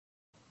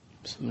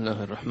بسم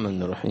الله الرحمن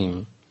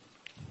الرحيم.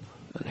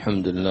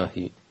 الحمد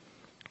لله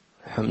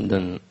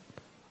حمدا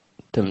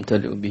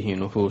تمتلئ به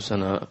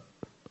نفوسنا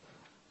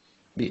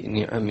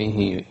بنعمه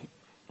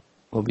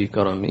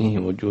وبكرمه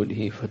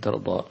وجوده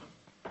فترضى،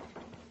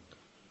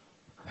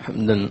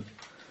 حمدا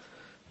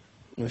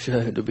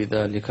نشاهد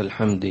بذلك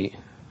الحمد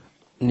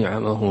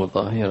نعمه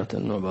ظاهرة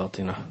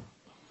وباطنة،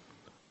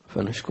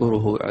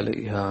 فنشكره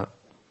عليها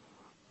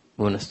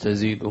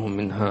ونستزيده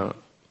منها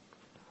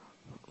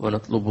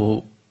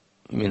ونطلبه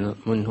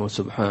منه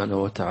سبحانه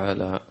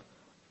وتعالى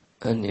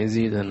أن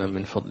يزيدنا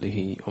من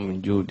فضله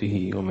ومن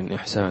جوده ومن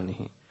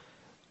إحسانه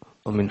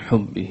ومن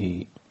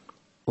حبه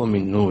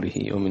ومن نوره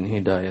ومن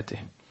هدايته.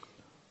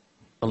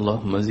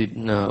 اللهم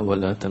زدنا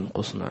ولا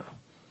تنقصنا،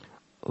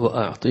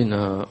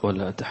 وأعطنا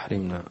ولا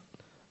تحرمنا،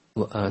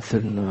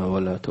 وآثرنا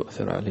ولا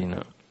تؤثر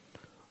علينا،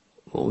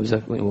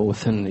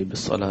 وأثني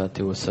بالصلاة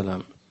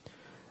والسلام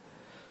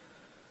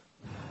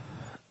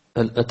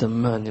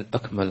الأتمان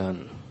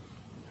الأكملان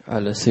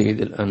على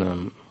سيد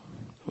الأنام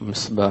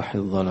ومصباح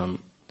الظلام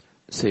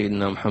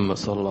سيدنا محمد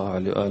صلى الله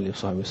عليه وآله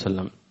وصحبه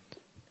وسلم،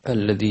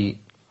 الذي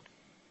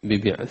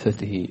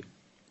ببعثته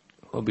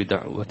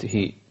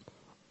وبدعوته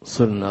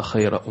صرنا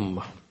خير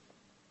أمة،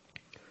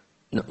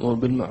 نأمر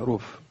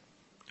بالمعروف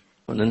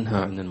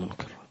وننهى عن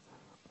المنكر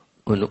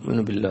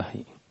ونؤمن بالله،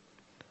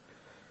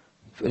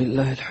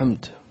 فلله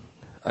الحمد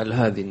على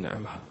هذه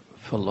النعمة.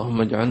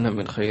 فاللهم اجعلنا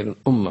من خير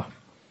الأمة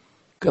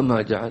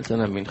كما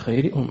جعلتنا من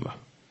خير أمة،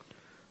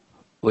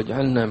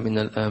 واجعلنا من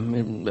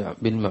الآمرين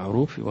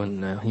بالمعروف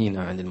والناهين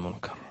عن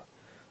المنكر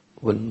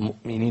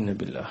والمؤمنين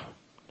بالله.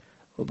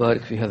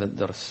 وبارك في هذا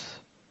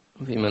الدرس،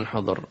 في من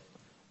حضر،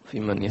 في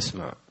من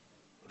يسمع،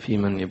 في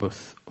من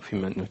يبث، وفي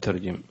من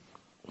يترجم،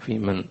 وفي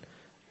من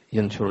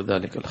ينشر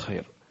ذلك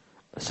الخير.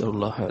 أسأل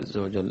الله عز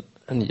وجل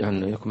أن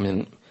يجعلنا لكم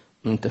من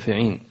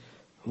منتفعين،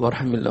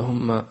 وارحم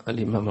اللهم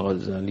الإمام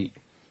الغزالي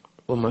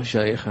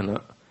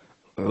ومشايخنا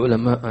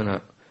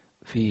وعلماءنا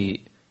في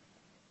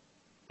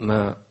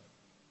ما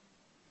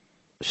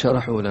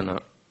شرحوا لنا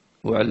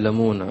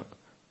وعلمونا،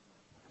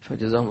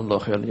 فجزاهم الله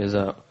خير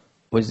الجزاء.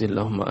 واجزي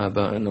اللهم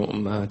آباءنا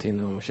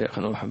وأمهاتنا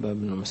ومشايخنا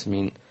وحبابنا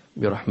المسلمين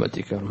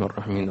برحمتك يا أرحم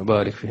الراحمين.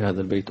 وبارك في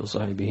هذا البيت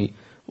وصاحبه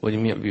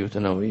وجميع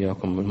بيوتنا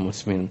وإياكم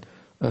المسلمين،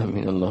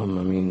 آمين اللهم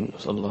آمين.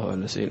 وصلى الله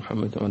على سيدنا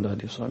محمد وعلى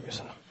آله وصحبه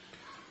وسلم.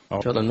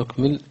 إن شاء الله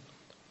نكمل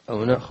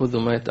أو نأخذ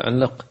ما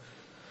يتعلق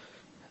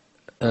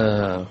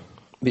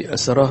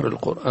بأسرار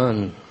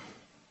القرآن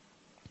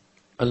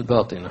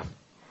الباطنة،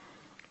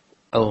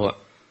 أو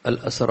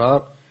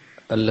الأسرار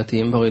التي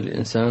ينبغي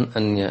للإنسان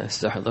أن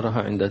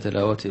يستحضرها عند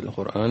تلاوة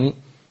القرآن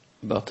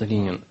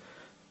باطنيا.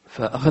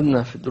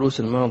 فأخذنا في الدروس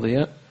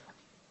الماضية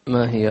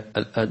ما هي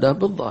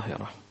الآداب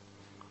الظاهرة،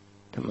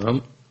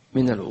 تمام،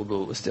 من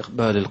الوضوء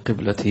واستقبال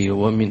القبلة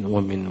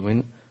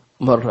ومن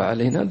مر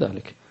علينا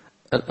ذلك.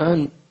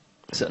 الآن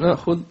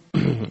سنأخذ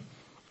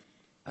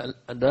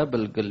الآداب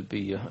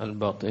القلبية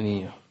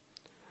الباطنية.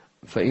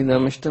 فإذا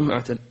ما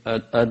اجتمعت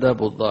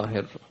الآداب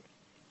الظاهر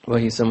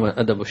وهي يسمى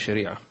أدب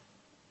الشريعة،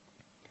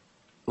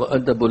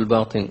 وأدب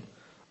الباطن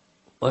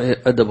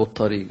وهي أدب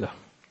الطريقة،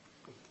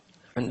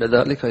 عند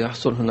ذلك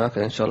يحصل هناك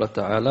إن شاء الله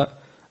تعالى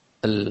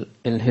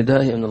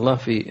الهداية من الله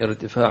في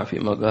ارتفاع في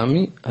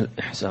مقام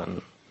الإحسان،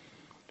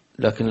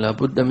 لكن لا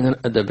بد من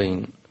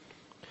الأدبين.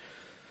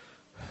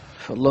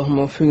 فاللهم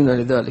وفقنا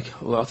لذلك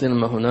وأعطينا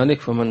ما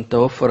هنالك. فمن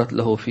توفرت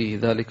له في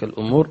ذلك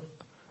الأمور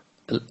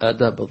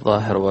الآداب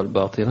الظاهرة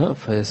والباطنة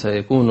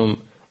فسيكون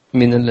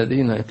من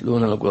الذين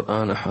يتلون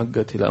القرآن حق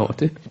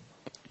تلاوته.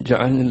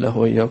 جعلني الله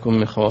وإياكم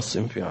من خواص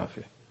في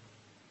عافية.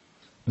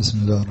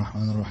 بسم الله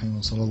الرحمن الرحيم،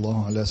 وصلى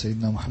الله على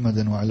سيدنا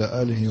محمد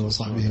وعلى آله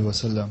وصحبه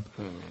وسلم.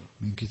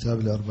 من كتاب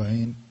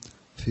الأربعين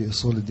في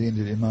أصول الدين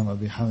للإمام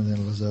أبي حامد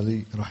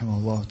الغزالي رحمه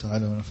الله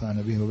تعالى،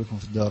 ونفعنا به وبكم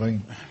في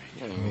الدارين،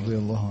 رضي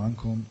الله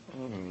عنكم،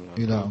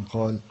 إلى أن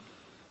قال: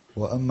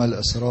 وأما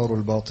الأسرار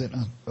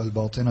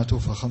الباطنة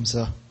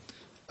فخمسة.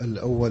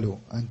 الأول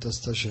أن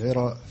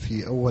تستشعر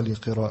في أول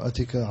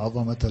قراءتك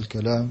عظمة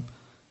الكلام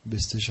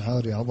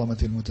باستشعار عظمة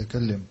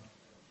المتكلم،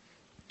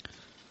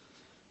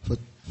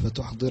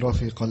 فتحضر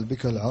في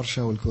قلبك العرش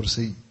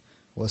والكرسي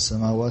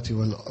والسماوات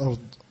والأرض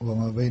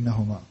وما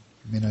بينهما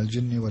من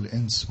الجن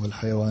والإنس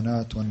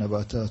والحيوانات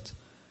والنباتات،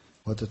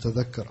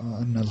 وتتذكر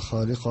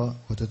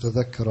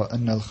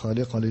أن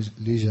الخالق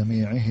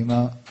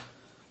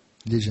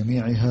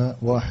لجميعها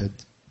واحد،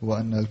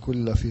 وأن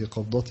الكل في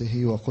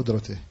قبضته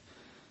وقدرته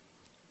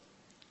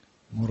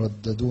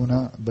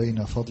مرددون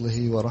بين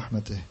فضله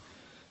ورحمته،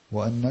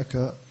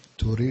 وأنك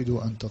تريد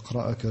أن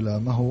تقرأ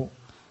كلامه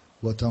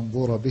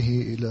وتنظر به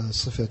إلى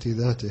صفة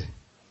ذاته،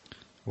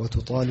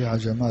 وتطالع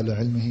جمال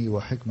علمه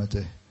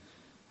وحكمته،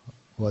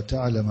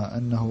 وتعلم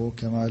أنه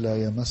كما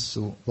لا يمس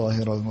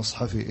ظاهر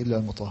المصحف إلا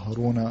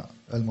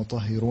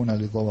المطهرون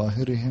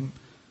لظواهرهم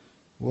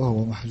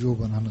وهو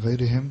محجوب عن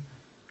غيرهم،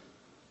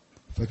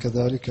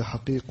 فكذلك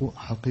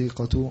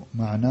حقيقة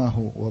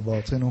معناه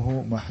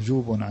وباطنه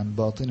محجوب عن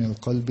باطن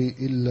القلب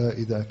إلا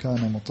إذا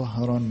كان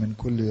مطهرا من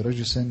كل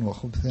رجس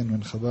وخبث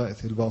من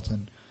خبائث الباطن.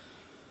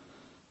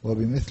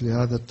 وبمثل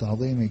هذا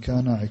التعظيم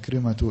كان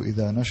عكرمة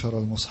إذا نشر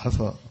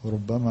المصحف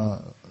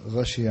ربما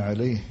غشي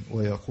عليه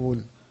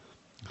ويقول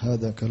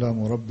هذا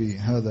كلام ربي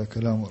هذا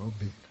كلام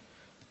ربي.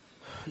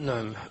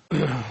 نعم.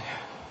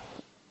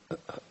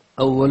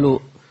 أول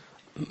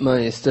ما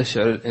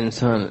يستشعر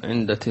الإنسان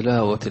عند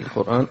تلاوة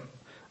القرآن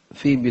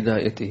في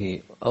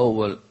بدايته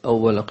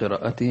أول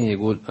قراءته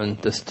يقول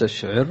أن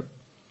تستشعر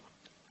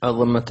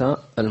عظمة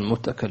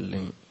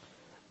المتكلم.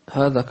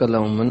 هذا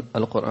كلام من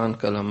القرآن،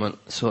 كلام من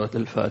سورة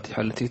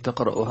الفاتحة التي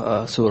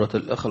تقرأها، سورة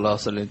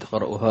الإخلاص التي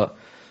تقرأها،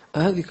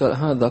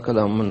 هذا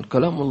كلام من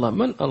كلام الله،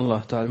 من الله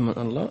تعالى، من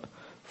الله.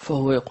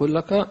 فهو يقول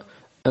لك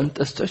أن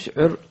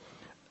تستشعر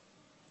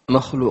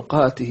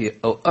مخلوقاته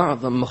أو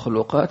أعظم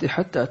مخلوقاته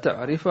حتى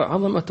تعرف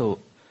عظمته.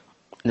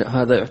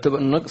 هذا يعتبر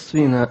نقص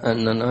فينا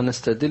أننا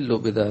نستدل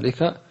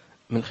بذلك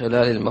من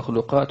خلال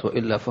المخلوقات،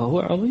 وإلا فهو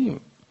عظيم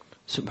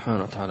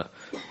سبحانه وتعالى.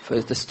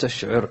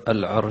 فتستشعر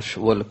العرش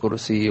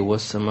والكرسي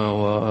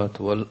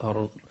والسماوات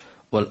والأرض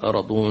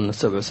والأرضون،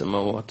 7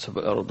 سماوات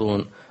 7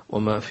 أرضون،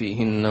 وما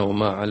فيهن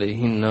وما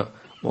عليهن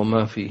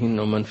وما فيهن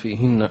ومن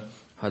فيهن،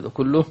 هذا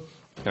كله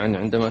يعني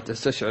عندما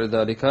تستشعر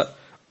ذلك.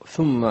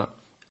 ثم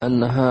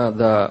أن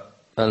هذا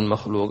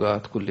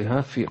المخلوقات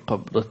كلها في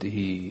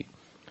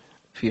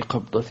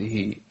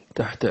قبضته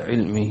تحت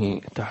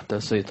علمه، تحت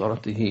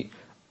سيطرته،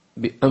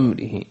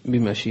 بأمره،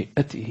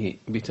 بمشيئته،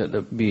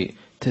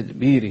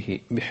 بتدبيره،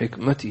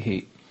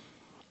 بحكمته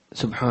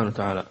سبحانه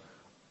وتعالى.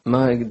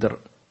 ما يقدر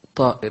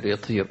طائر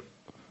يطير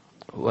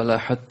ولا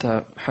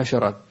حتى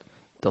حشرة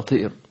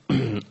تطير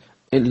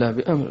إلا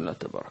بأمر الله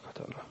تبارك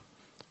وتعالى.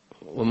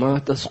 وما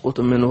تسقط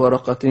من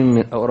ورقة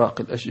من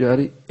أوراق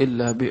الأشجار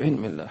إلا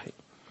بعلم الله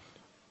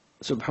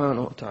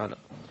سبحانه وتعالى.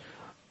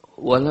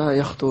 ولا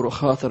يخطر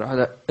خاطر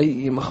على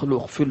أي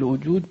مخلوق في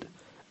الوجود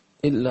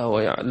إلا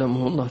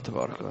ويعلمه الله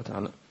تبارك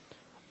وتعالى.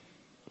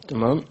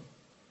 تمام.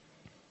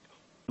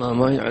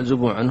 ما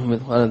يعزب عنه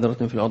مثقال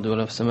ذرة في الأرض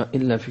ولا في السماء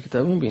إلا في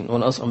كتاب مبين،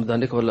 ولا أصغر من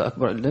ذلك ولا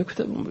أكبر إلا في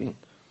كتاب مبين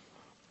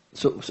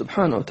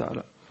سبحانه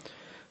وتعالى.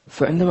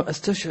 فعندما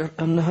أستشعر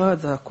أن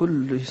هذا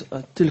كل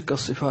تلك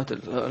الصفات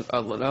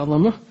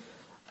العظمة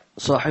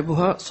صاحب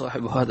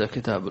هذا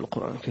الكتاب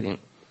القرآن الكريم،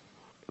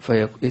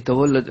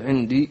 فيتولد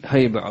عندي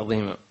هيبة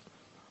عظيمة،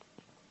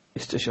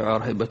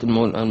 استشعار هيبة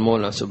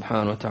المولى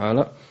سبحانه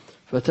وتعالى.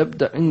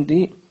 فتبدأ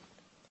عندي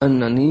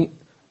أنني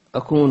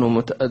أكون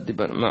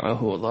متأدبا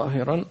معه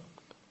ظاهرا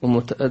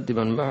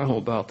ومتأدبا معه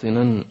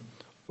باطنا.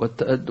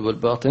 والتأدب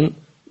الباطن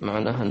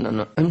معناها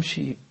أننا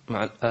أمشي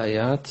مع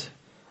الآيات،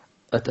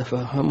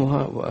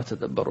 أتفهمها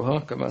وأتدبرها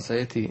كما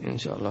سيأتي إن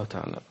شاء الله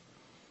تعالى.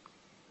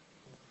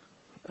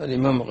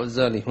 الإمام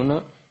الغزالي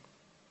هنا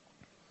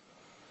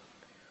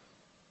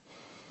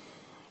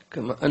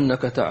كما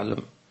أنك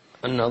تعلم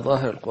أن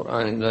ظاهر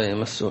القرآن لا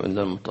يمسه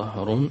إلا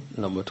المطهرون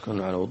لم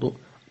تكن على وضوء،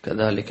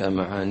 كذلك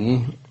معانيه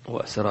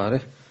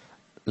وأسراره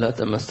لا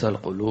تمس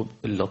القلوب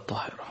إلا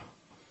الطاهرة.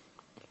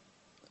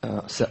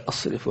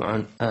 سأصرف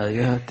عن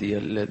آياتي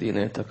الذين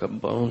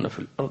يتكبرون في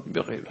الأرض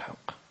بغير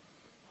الحق.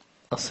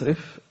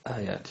 أصرف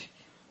آياتي.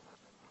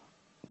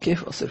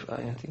 كيف أصرف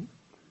آياتي؟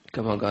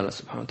 كما قال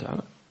سبحانه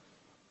وتعالى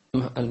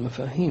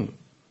المفاهيم،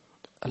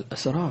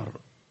 الأسرار،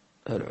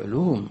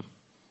 العلوم،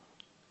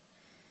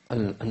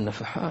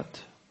 النفحات،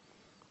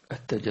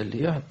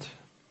 التجليات،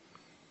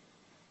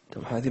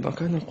 هذه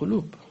مكان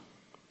القلوب.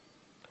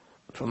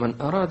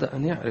 فمن أراد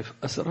أن يعرف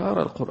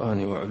أسرار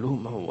القرآن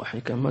وعلومه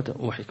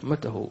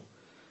وحكمته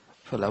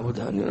فلا بد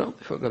أن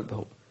ينظف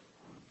قلبه.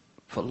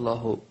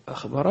 فالله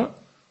أخبر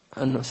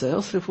أنه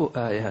سيصرف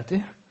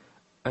آياته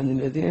عن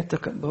الذين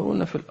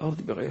يتكبرون في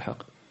الأرض بغير حق.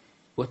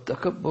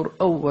 والتكبر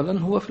أولا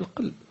هو في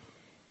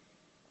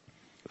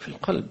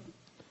القلب.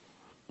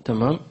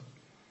 تمام.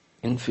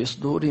 إن في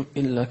صدورهم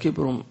إلا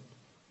كبر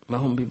ما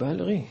هم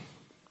ببالغيه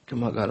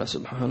كما قال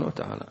سبحانه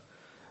وتعالى.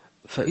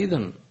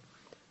 فإذا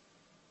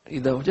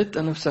إذا وجدت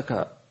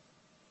نفسك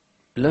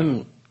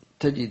لم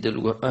تجد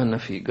القرآن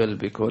في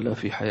قلبك ولا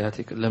في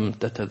حياتك، لم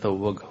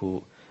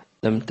تتذوقه،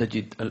 لم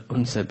تجد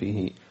الأنس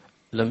به،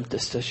 لم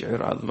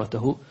تستشعر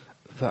عظمته،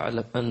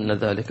 فاعلم أن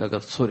ذلك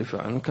قد صرف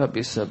عنك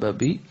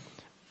بسبب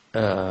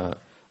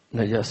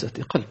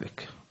نجاسة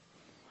قلبك.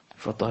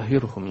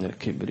 فطهره من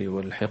الكبر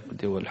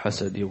والحقد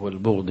والحسد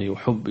والبغض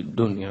وحب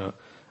الدنيا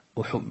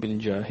وحب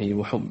الجاه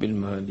وحب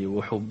المال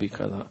وحب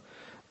كذا.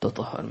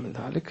 تطهر من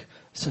ذلك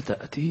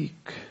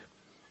ستأتيك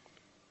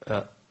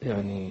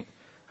يعني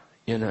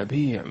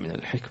ينابيع من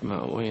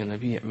الحكمة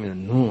وينابيع من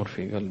النور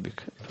في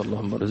قلبك.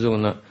 فاللهم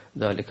ارزقنا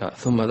ذلك.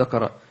 ثم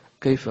ذكر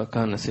كيف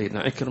كان سيدنا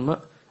عكرمة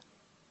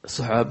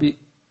صحابي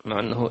مع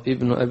أنه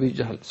ابن أبي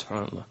جهل،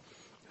 سبحان الله.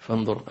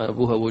 فانظر،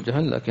 أبوه أبو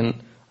جهل لكن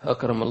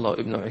أكرم الله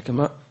ابن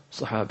عكرمة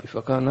صحابي.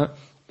 فكان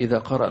إذا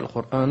قرأ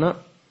القرآن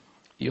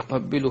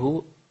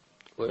يقبله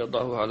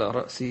ويضعه على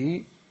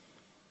رأسه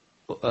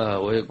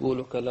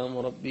ويقول كلام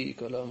ربي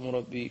كلام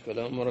ربي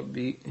كلام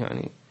ربي،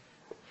 يعني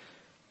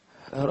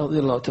رضي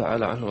الله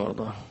تعالى عنه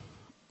وارضاه.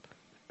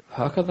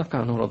 هكذا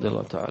كانوا رضي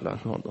الله تعالى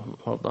عنه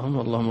وارضاهم.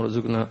 اللهم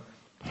ارزقنا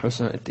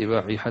حسن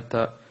اتباعه.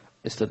 حتى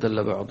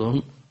استدل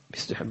بعضهم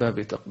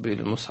باستحباب تقبيل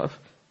المصحف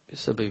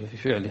بسبب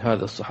فعل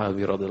هذا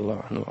الصحابي رضي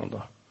الله عنه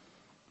وارضاه.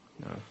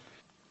 نعم.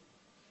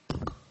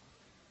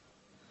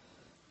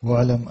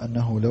 واعلم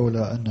أنه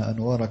لولا أن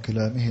أنوار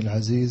كلامه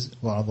العزيز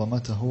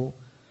وعظمته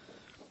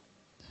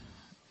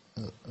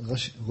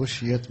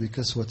غشيت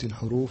بكسوة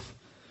الحروف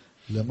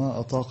لما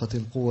أطاقت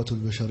القوة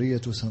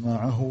البشرية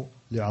سماعه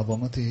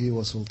لعظمته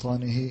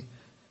وسلطانه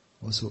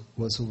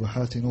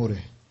وسبحات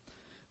نوره،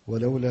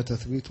 ولولا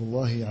تثبيت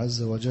الله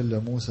عز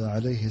وجل موسى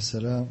عليه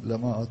السلام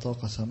لما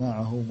أطاق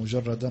سماعه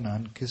مجردا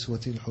عن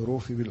كسوة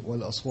الحروف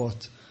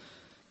والأصوات،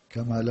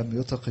 كما لم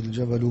يطق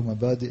الجبل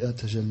مبادئ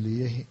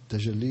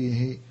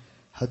تجليه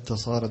حتى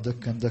صار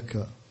دكا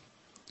دكا.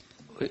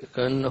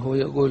 كأنه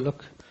يقول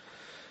لك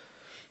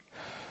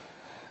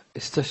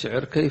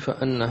استشعر كيف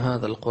أن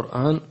هذا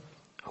القرآن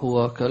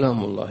هو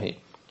كلام الله،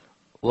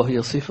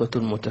 وهي صفة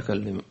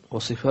المتكلم،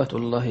 وصفات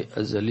الله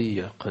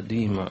أزلية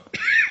قديمة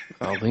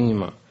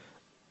عظيمة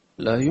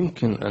لا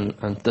يمكن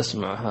أن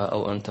تسمعها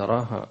أو أن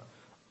تراها،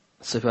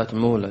 صفات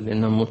مولى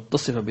لأنها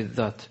متصفة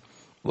بالذات،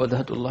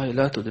 وذات الله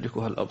لا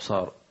تدركها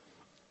الأبصار،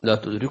 لا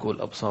تدركه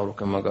الأبصار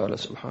كما قال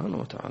سبحانه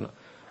وتعالى،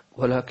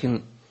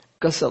 ولكن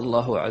كسى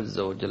الله عز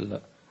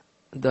وجل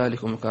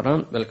ذلكم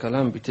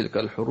بالكلام بتلك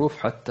الحروف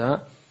حتى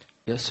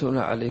يسهل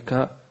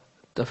عليك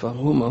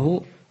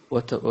تفهمه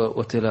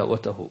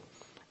وتلاوته،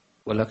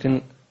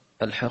 ولكن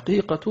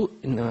الحقيقة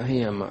إنها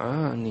هي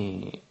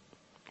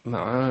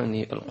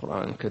معاني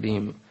القرآن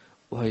الكريم،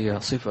 وهي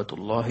صفة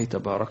الله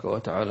تبارك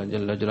وتعالى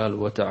جل جلاله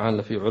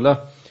وتعالى في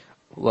علاه،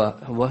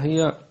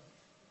 وهي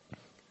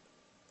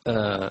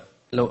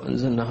لو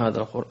أنزلنا هذا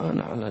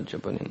القرآن على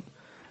جبل،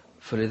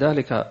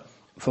 فلذلك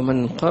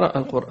فمن قرأ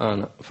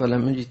القرآن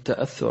فلم يجد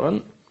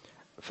تأثرا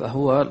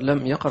فهو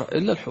لم يقرأ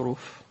إلا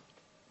الحروف،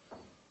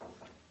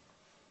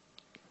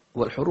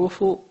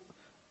 والحروف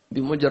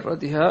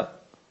بمجردها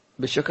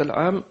بشكل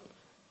عام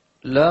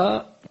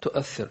لا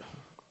تؤثر،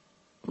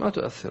 ما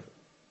تؤثر.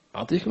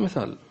 أعطيك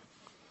مثال،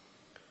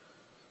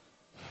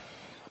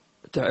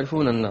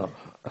 تعرفون النار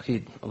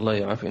أكيد، الله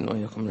يعافينا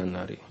وإياكم من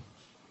النار.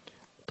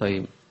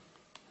 طيب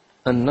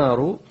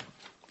النار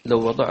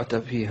لو وضعت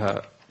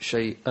فيها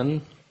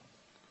شيئا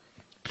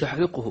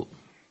تحرقه،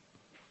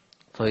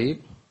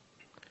 طيب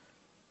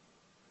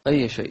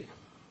أي شيء،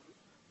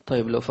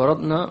 طيب لو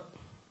فرضنا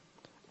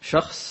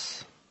شخص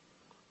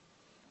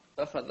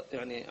أخذ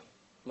يعني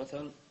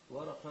مثلا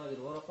هذه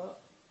الورقة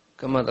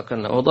كما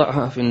ذكرنا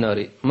وضعها في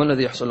النار، ما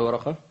الذي يحصل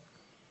الورقة؟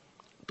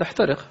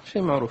 تحترق،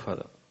 شيء معروف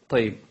هذا.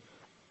 طيب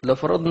لو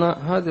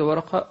فرضنا هذه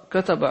الورقة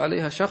كتب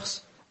عليها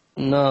شخص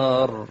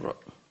نار،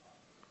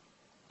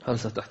 هل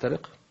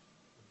ستحترق؟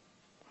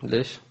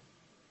 ليش؟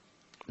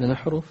 لأنها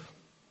حروف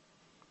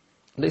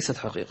ليست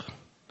حقيقة،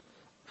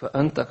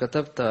 فأنت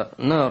كتبت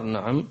نار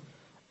نعم،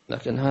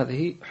 لكن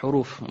هذه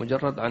حروف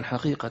مجرد عن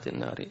حقيقة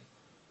النار،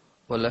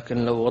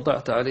 ولكن لو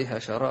وضعت عليها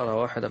شرارة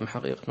واحدة من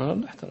حقيقة النار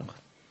لاحترقت،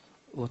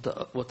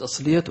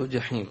 وتصليته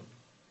جحيم.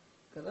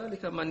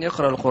 كذلك من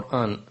يقرأ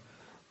القرآن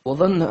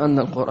وظن أن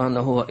القرآن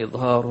هو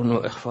إظهار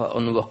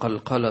وإخفاء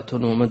وقلقلة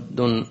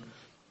ومد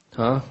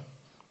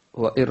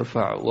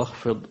وإرفع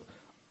واخفض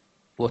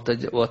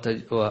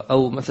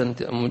أو مثلا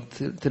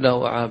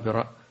تلاوة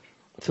عابرة،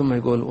 ثم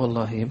يقول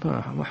والله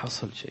ما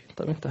حصل شيء.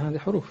 طيب أنت هذه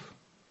حروف،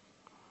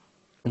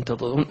 أنت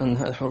تظن أن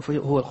هذه الحروف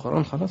هو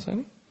القرآن خلاص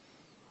يعني.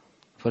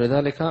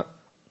 فلذلك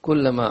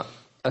كلما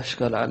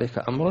أشكل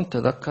عليك أمر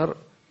تذكر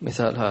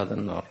مثال هذا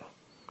النار،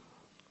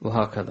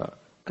 وهكذا.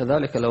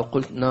 كذلك لو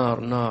قلت نار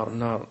نار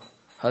نار،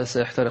 هل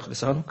سيحترق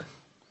لسانك؟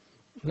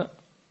 لا،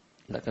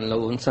 لكن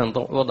لو إنسان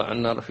وضع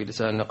النار في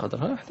لسانه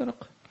قدرها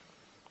يحترق.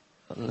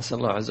 نسأل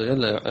الله عز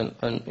وجل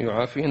أن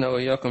يعافينا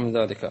وإياكم من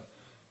ذلك.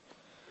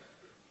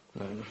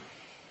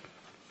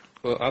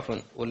 عفوا.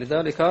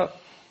 ولذلك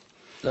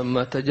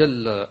لما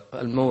تجلى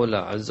المولى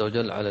عز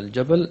وجل على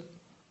الجبل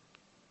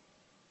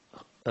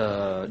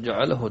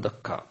جعله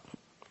دكا،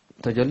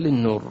 تجلي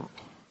النور،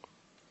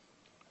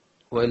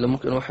 وإلا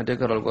ممكن واحد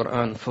يقرأ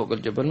القرآن فوق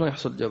الجبل ما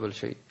يحصل جبل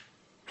شيء،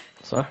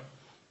 صح؟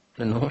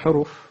 لأنه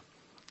حروف.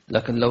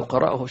 لكن لو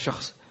قرأه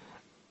شخص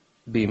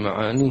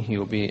بمعانيه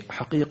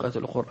وبحقيقة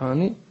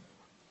القرآن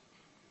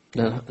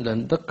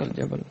لندك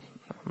الجبل.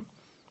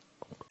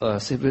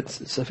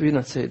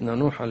 سفينة سيدنا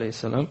نوح عليه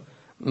السلام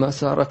ما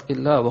سارت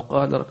إلا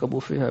وقال اركبوا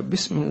فيها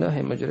بسم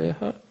الله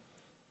مجريها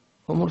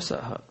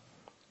ومرساها،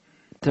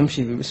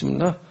 تمشي ببسم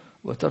الله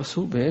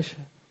وترسو بإيش؟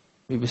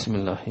 ببسم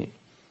الله.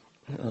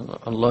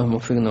 اللهم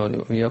وفقنا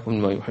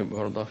وإياكم ما يحب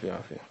ويرضى في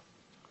عافية.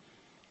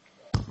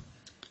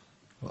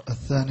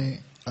 والثاني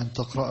أن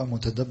تقرأ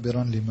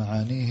متدبرا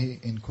لمعانيه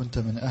إن كنت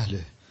من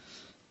أهله،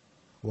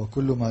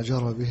 وكل ما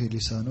جرى به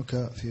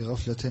لسانك في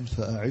غفلة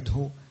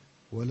فأعده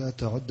ولا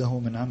تعده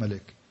من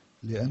عملك،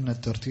 لأن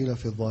الترتيل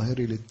في الظاهر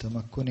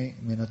للتمكن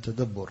من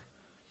التدبر.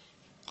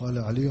 قال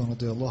علي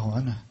رضي الله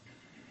عنه: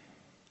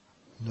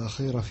 لا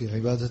خير في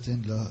عبادة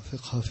لا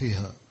فقه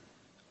فيها،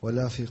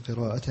 ولا في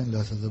قراءة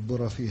لا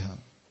تدبر فيها.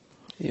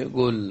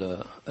 يقول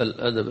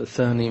الأدب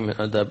الثاني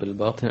من أداب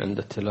الباطن عند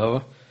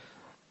التلاوة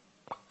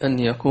أن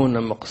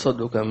يكون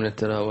مقصدك من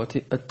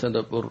التلاوة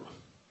التدبر.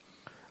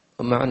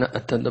 ومعنى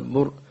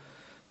التدبر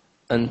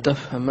أن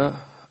تفهم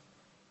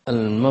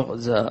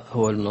المغزى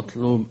هو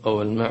المطلوب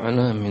أو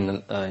المعنى من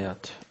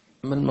الآيات.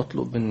 ما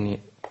المطلوب مني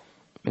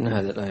من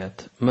هذه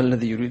الآيات؟ ما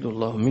الذي يريد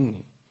الله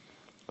مني؟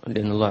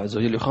 لأن الله عز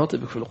وجل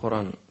يخاطبك في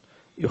القرآن،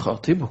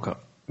 يخاطبك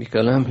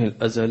بكلامه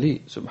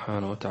الأزلي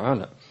سبحانه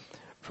وتعالى.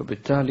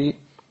 فبالتالي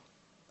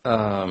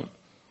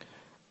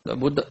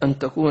لابد أن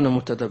تكون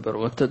متدبر،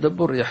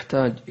 والتدبر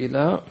يحتاج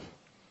إلى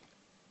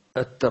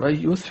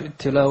التريث في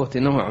التلاوة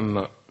نوعا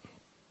ما.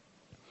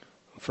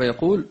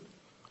 فيقول: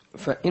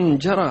 فإن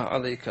جرى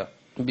عليك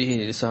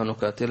به لسانك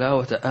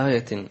تلاوة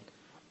آية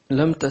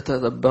لم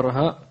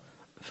تتدبرها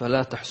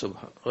فلا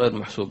تحسبها، غير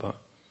محسوبها،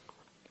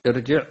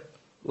 ارجع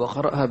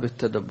وقرأها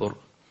بالتدبر.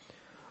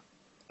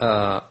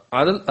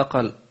 على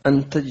الأقل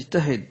أن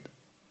تجتهد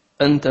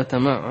أن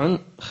تتمعن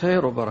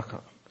خير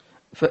وبركة.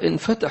 فإن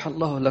فتح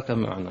الله لك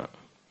معنى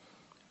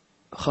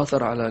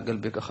خطر على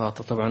قلبك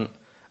خاطر، طبعا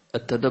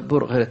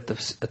التدبر غير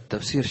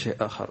التفسير شيء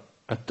آخر.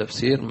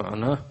 التفسير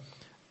معناه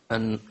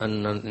أن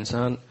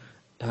الإنسان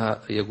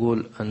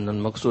يقول أن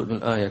المقصود من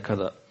الآية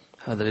كذا،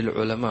 هذا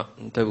للعلماء،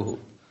 انتبهوا.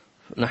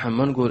 نحن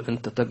ما نقول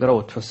أنت تقرأ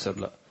وتفسر،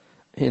 لا.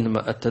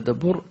 إنما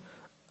التدبر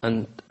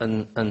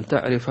أن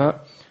تعرف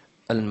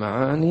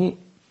المعاني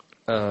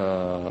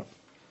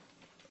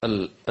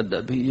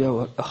الأدبية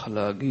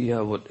والأخلاقية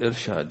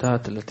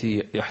والإرشادات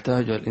التي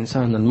يحتاجها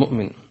الإنسان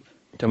المؤمن.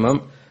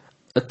 تمام.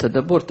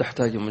 التدبر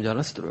تحتاج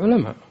مجالسة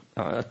العلماء،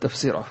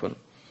 التفسير عفوا،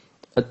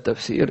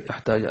 التفسير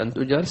يحتاج أن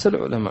تجالس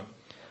العلماء.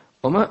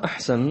 وما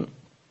أحسن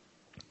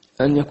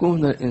أن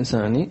يكون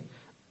الإنسان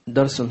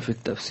درس في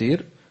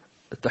التفسير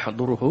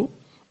تحضره،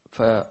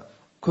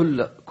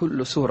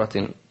 فكل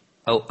سورة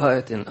أو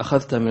آية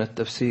أخذت من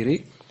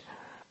التفسير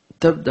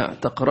تبدأ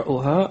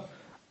تقرأها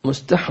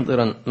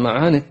مستحضرا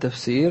معاني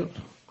التفسير.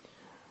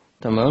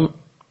 تمام.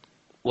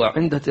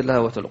 وعند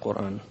تلاوة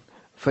القرآن،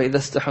 فإذا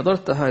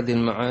استحضرت هذه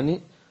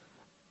المعاني،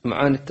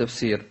 معاني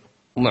التفسير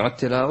ومع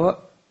التلاوة،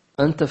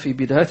 أنت في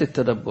بداية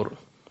التدبر.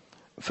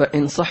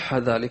 فإن صح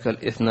ذلك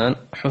الاثنان،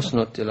 حسن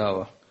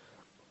التلاوة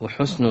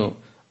وحسن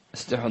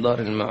استحضار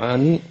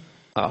المعاني،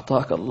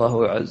 أعطاك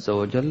الله عز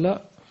وجل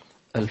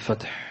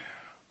الفتح،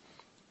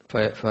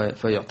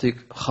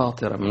 فيعطيك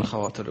خاطرة من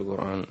خواطر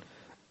القرآن،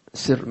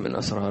 سر من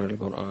أسرار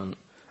القرآن،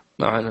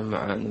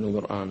 معاني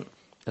القرآن.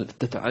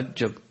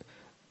 تتعجب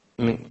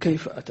من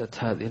كيف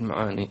أتت هذه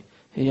المعاني.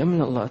 هي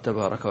من الله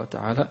تبارك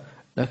وتعالى،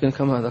 لكن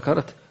كما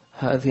ذكرت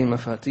هذه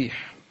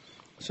مفاتيح،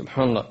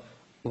 سبحان الله.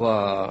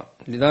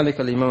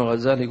 ولذلك الإمام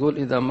الغزالي يقول: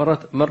 إذا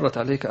مرت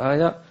عليك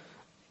آية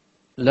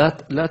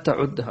لا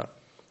تعدها،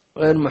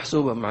 غير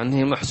محسوبة، مع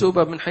أنها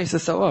محسوبة من حيث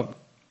الثواب.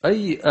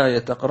 أي آية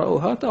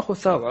تقرأها تأخذ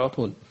ثواب على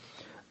طول،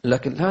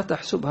 لكن لا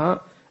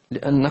تحسبها،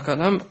 لأنك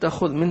لم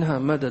تأخذ منها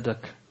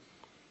مددك،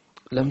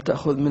 لم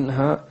تأخذ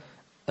منها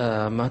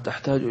ما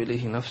تحتاج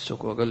إليه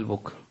نفسك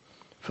وقلبك،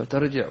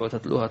 فترجع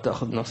وتتلوها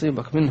تأخذ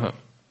نصيبك منها.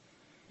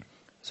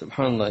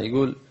 سبحان الله.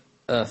 يقول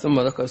ثم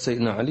ذكر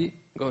سيدنا علي،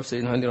 قال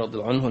سيدنا علي رضي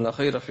الله عنه: لا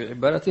خير في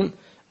عبادة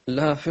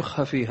لا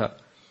فقه فيها.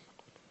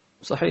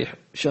 صحيح،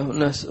 شاف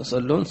الناس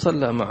يصلون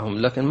صلى معهم،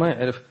 لكن ما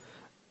يعرف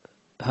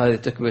هذه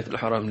تكبيرة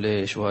الحرام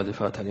ليش، وهذه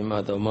فاتحة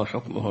لماذا، وما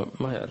حكمه،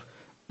 ما يعرف.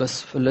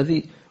 بس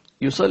فالذي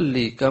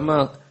يصلي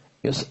كما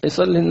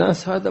يصلي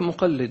الناس هذا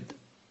مقلد.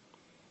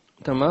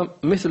 تمام.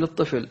 مثل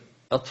الطفل،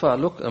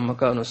 أطفالك لما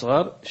كانوا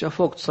صغار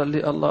شافوك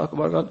تصلي الله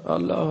أكبر،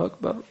 قال الله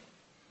أكبر،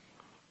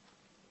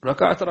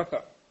 ركعت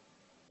ركع.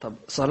 طب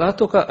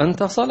صلاتك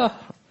أنت صلاة،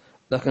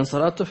 لكن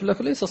صلاة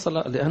طفلك ليس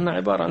صلاة، لأنها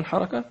عبارة عن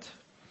حركات.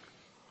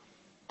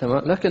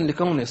 تمام. لكن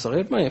لكونه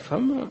صغير ما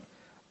يفهم،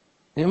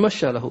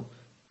 يمشى له.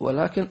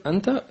 ولكن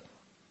أنت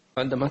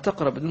عندما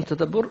تقرأ بدون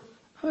تدبر،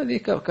 هذه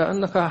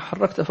كأنك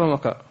حركت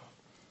فمك،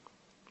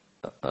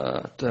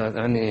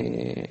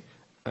 يعني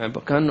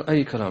كأنه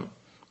أي كلام.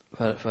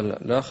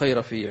 فلا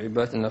خير في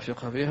عبادة لا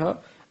فقه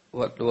فيها،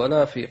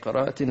 ولا في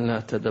قراءة لا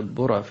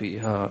تدبر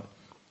فيها.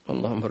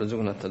 اللهم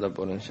ارزقنا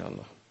التدبر إن شاء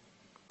الله.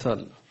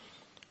 مثال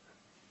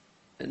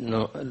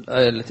إنه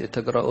الآية التي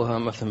تقرأها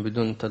مثلا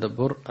بدون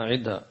تدبر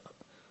أعدها،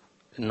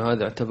 إنه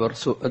هذا يعتبر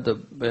سوء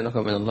أدب بينك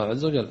وبين الله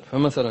عز وجل.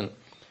 فمثلا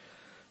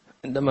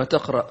عندما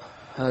تقرأ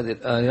هذه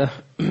الآية: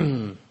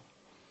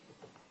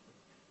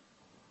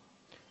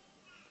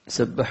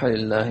 سبح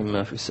لله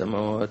ما في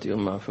السماوات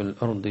وما في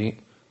الأرض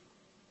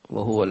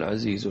وهو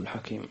العزيز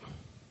الحكيم.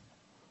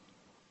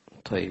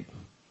 طيب،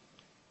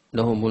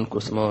 له ملك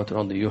السماوات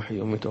والأرض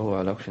يحيي ويميت وهو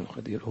على كل شيء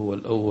قدير، هو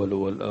الأول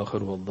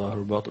والآخر والظاهر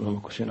والباطن وهو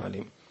بكل شيء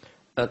عليم.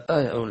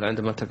 الآية أولا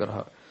عندما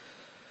تقرأها: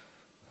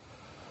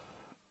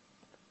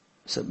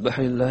 سبح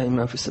لله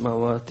ما في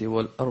السماوات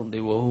والأرض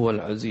وهو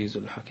العزيز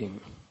الحكيم.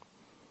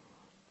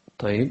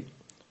 طيب،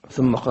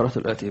 ثم قرأت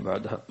الآية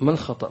بعدها، ما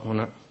الخطأ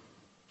هنا؟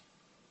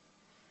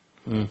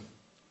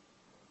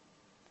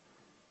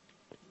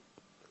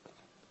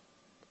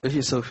 إيش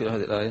يسوي في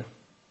هذه الآية؟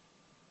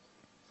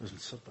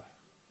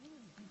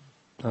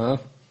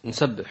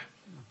 نسبح.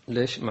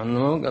 ليش؟ مع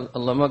أنه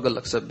الله ما قال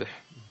لك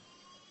سبح،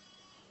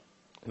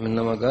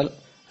 إنما قال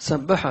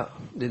سبح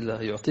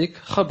لله، يعطيك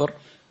خبر.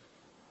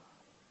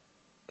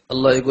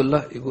 الله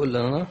يقول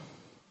لنا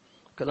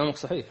كلامك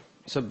صحيح،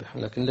 يسبح،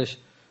 لكن ليش؟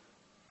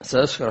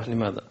 سأشرح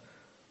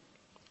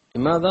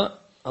لماذا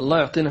الله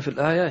يعطينا في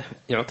الآية،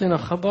 يعطينا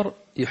خبر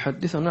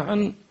يحدثنا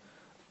عن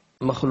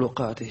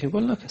مخلوقاته،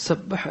 يقول لك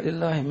سبح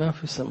لله ما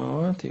في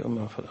السماوات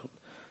وما في الأرض،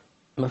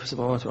 ما في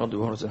السماوات والأرض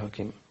وهو العزيز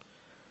الحكيم.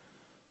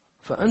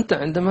 فأنت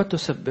عندما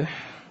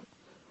تسبح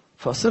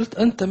فصرت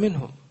أنت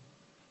منهم،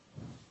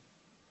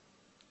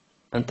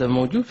 أنت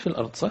موجود في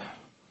الأرض صح؟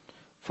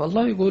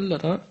 فالله يقول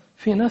لنا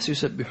في ناس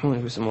يسبحون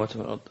في السماوات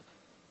والأرض.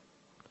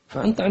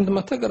 فأنت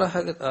عندما تقرأ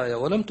هذه الآية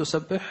ولم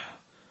تسبح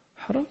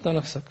حرمت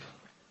نفسك.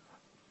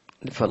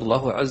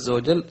 فالله عز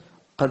وجل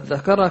قد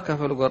ذكرك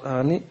في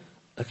القرآن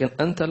لكن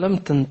أنت لم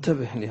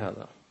تنتبه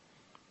لهذا،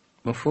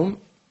 مفهوم؟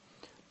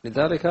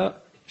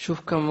 لذلك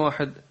شوف كم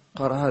واحد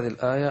قرأ هذه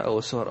الآية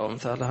أو سورة أو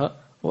مثالها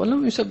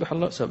ولم يسبح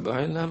الله. سبح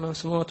لله ما في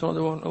السماوات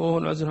والأرض وهو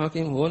العزيز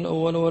الحكيم، هو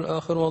الأول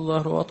والآخر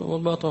والظاهر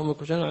والباطن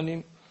وكل شيء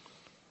عليم.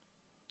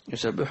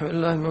 يسبح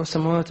لله ما في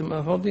السماوات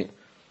ما في الأرض،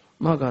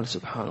 ما قال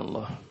سبحان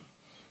الله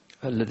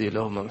الذي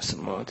له ما في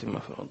السماوات ما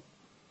في الأرض.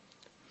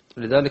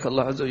 لذلك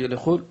الله عز وجل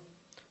يقول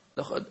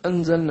لقد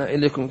أنزلنا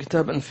إليكم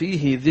كتابا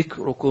فيه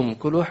ذكركم،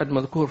 كل واحد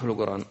مذكور في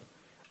القرآن،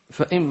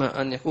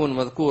 فإما أن يكون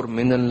مذكور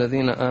من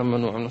الذين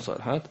آمنوا وعملوا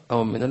الصالحات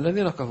أو من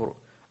الذين كفروا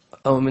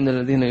أو من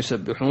الذين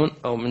يسبحون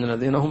أو من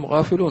الذين هم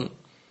غافلون.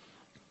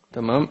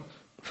 تمام؟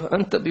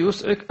 فأنت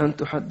بوسعك أن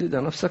تحدد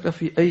نفسك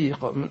في أي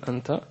قوم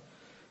أنت.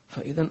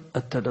 فإذا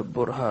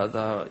التدبر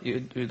هذا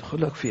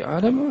يدخلك في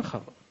عالم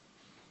آخر.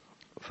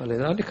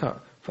 فلذلك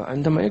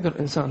فعندما يقرأ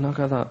الإنسان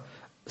هكذا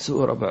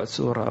سورة بعد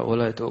سورة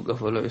ولا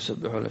يتوقف ولا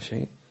يسبح ولا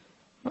شيء،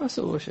 ما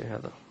سوى شيء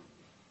هذا.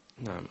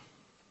 نعم.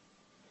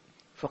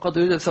 فقد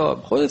يوجد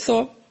ثواب، خذ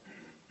الثواب.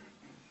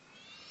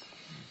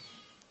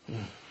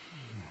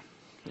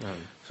 نعم.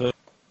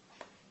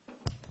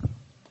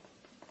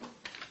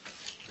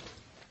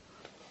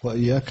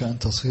 وإياك أن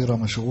تصير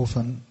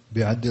مشغوفا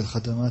بعد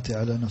الختمات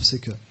على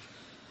نفسك،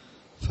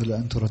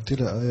 فلأن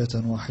ترتل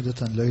آية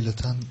واحدة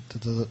ليلة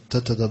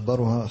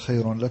تتدبرها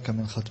خير لك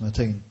من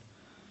ختمتين.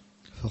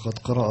 فقد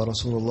قرأ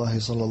رسول الله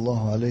صلى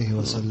الله عليه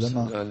وسلم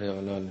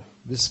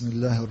بسم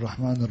الله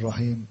الرحمن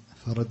الرحيم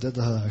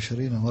فرددها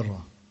 20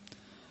 مرة.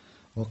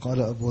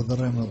 وقال أبو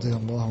ذر رضي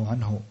الله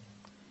عنه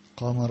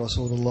قام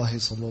رسول الله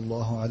صلى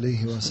الله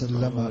عليه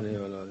وسلم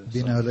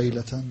بنا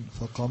ليلة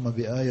فقام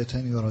بآية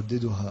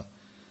يرددها: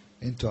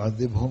 إن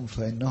تعذبهم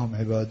فإنهم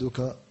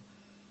عبادك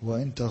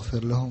وإن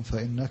تغفر لهم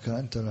فإنك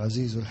أنت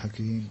العزيز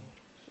الحكيم.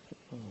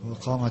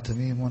 وقام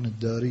تميم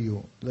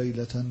الداري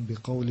ليلة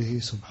بقوله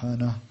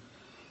سبحانه: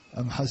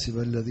 أم حسب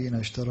الذين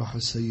اجترحوا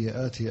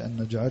السيئات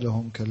أن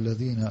نجعلهم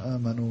كالذين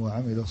آمنوا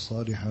وعملوا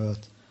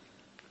الصالحات.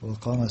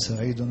 وقام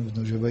سعيد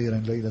بن جبير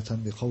ليلة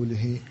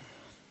بقوله: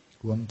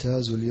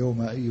 وامتازوا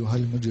اليوم أيها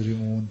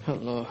المجرمون.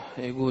 الله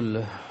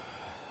يقول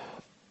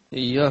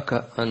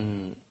إياك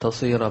أن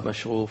تصير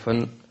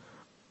مشغوفا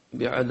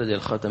بعدد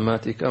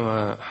الختمات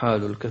كما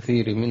حال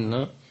الكثير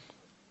منا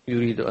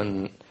يريد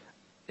أن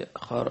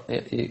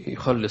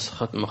يخلص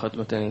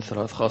ختمتين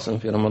 3 خاصة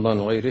في رمضان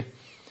وغيره.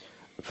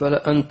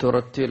 فلأن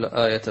ترتل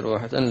آية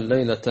واحدة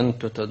ليلة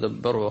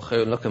تتدبر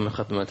خير لك من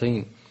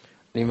ختمتين.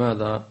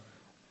 لماذا؟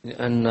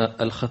 لأن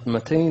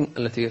الختمتين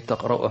التي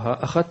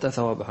تقرأها أخذت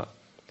ثوابها،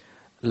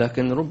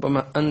 لكن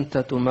ربما أنت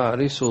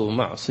تمارس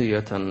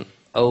معصية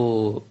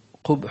أو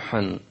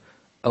قبحا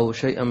أو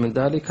شيئا من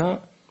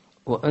ذلك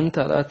وأنت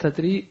لا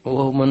تدري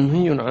وهو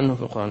منهي عنه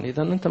في القرآن.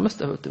 إذا أنت ما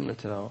استفدت من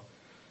التلاوة،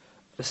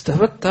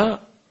 استفدت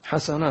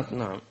حسنات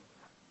نعم،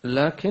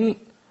 لكن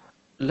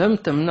لم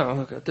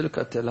تمنعك تلك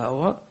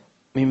التلاوة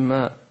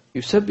مما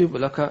يسبب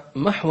لك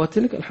محو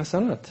تلك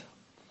الحسنات.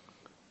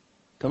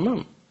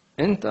 تمام؟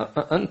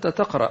 أنت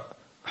تقرأ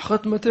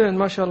ختمتين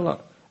ما شاء الله،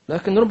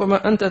 لكن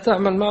ربما أنت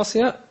تعمل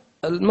معصية،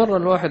 المرة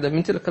الواحدة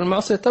من تلك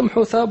المعصية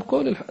تمحو ثواب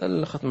كل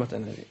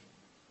الختمتين هذه.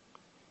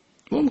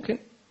 ممكن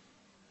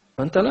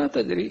أنت لا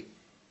تدري.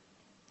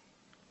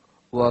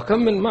 وكم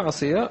من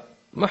معصية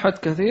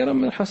محت كثيرا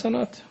من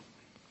الحسنات.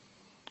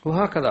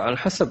 وهكذا على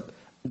حسب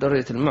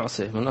درجة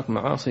المعصية، هناك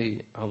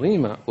معاصي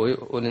عظيمة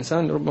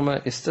والإنسان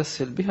ربما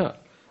يستسهل بها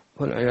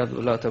والعياذ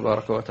بالله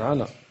تبارك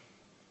وتعالى.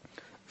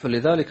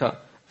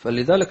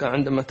 فلذلك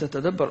عندما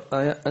تتدبر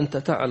آية أنت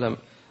تعلم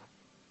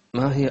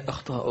ما هي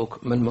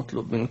أخطاؤك، ما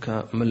المطلوب منك،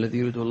 ما الذي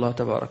يريد الله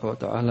تبارك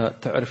وتعالى.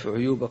 تعرف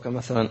عيوبك،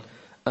 مثلا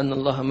أن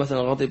الله مثلا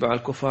غضب على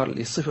الكفار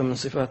لصفة من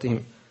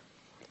صفاتهم،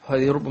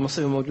 هذه ربما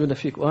صفة موجودة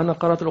فيك وأنا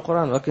قرأت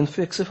القرآن لكن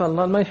فيك صفة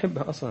الله ما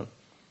يحبها أصلا،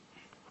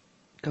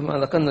 كما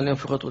ذكرنا اليوم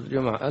في خطبة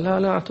الجمعة: ألا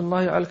لعنة الله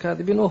على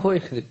الكاذبين وهو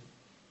يكذب،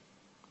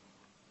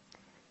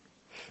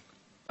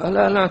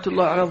 ألا لعنة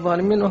الله على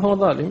الظالمين وهو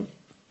ظالم.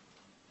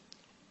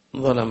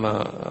 ظلم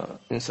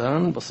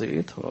إنسان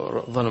بسيط،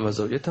 ظلم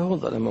زوجته،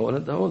 ظلم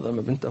ولده،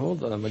 ظلم بنته،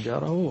 ظلم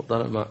جاره،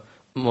 ظلم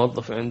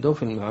موظف عنده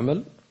في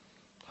المعمل،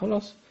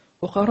 خلاص.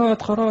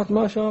 وقرأت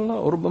ما شاء الله،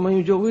 وربما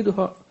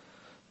يجودها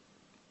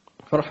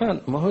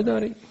فرحان ما هو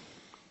داري.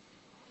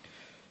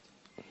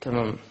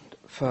 تمام.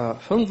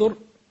 فانظر.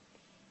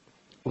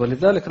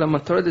 ولذلك لما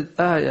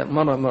تردد آية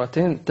مرة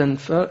مرتين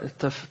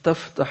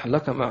تفتح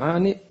لك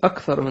معاني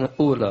أكثر من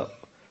الأولى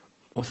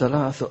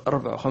و3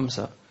 و4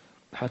 و5.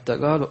 حتى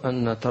قالوا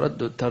أن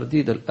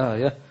ترديد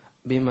الآية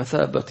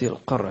بمثابة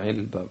القرع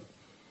للباب.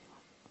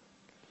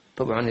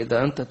 طبعا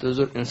إذا أنت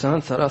تزور إنسان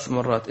 3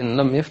 مرات إن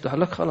لم يفتح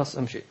لك خلاص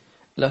امشي،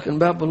 لكن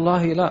باب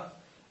الله لا،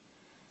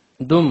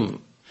 دم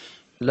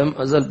لم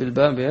أزل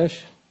بالباب إيش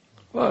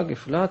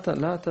واقف،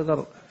 لا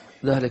تذر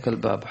ذلك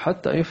الباب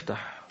حتى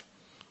يفتح،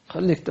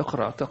 خليك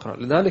تقرأ.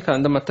 لذلك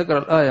عندما تقرأ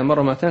الآية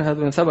مرة مرتين هذا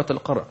من ثبت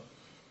القرأ،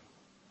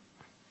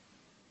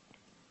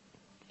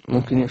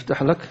 ممكن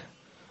يفتح لك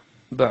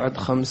بعد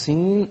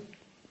 50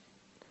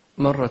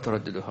 مرة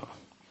ترددها.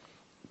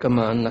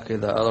 كما أنك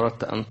إذا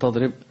أردت أن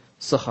تضرب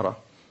صخرة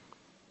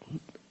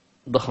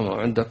ضخمة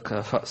وعندك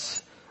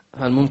فأس،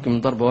 هل ممكن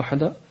من ضربة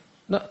واحدة؟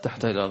 لا،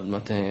 تحتاج إلى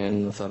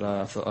 2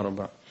 3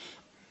 4.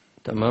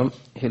 تمام.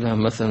 إلى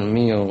مثلا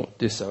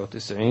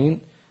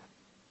 199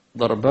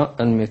 ضربة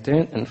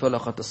 200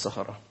 انفلقت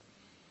الصخرة.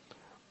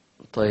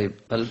 طيب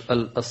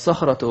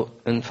الصخرة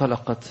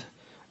انفلقت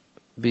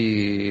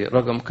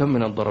برقم كم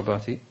من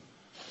الضربات؟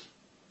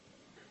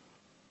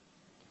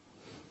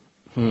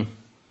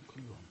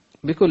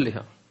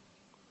 بكلها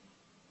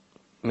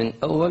من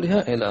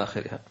أولها إلى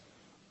آخرها،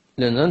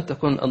 لأن لن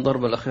تكون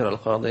الضربة الأخيرة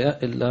القاضية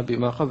إلا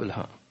بما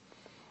قبلها.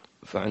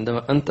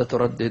 فعندما أنت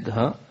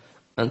ترددها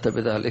أنت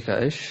بذلك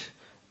إيش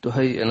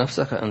تهيئ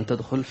نفسك أن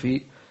تدخل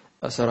في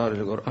أسرار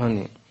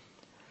القرآن.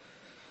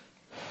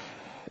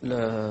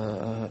 لا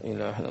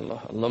إله إلا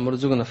الله. اللهم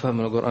ارزقنا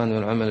فهم القرآن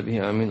والعمل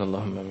به، آمين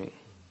اللهم آمين.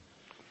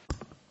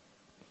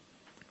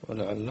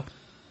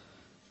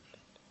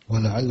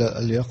 ولعل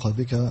أليق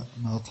بك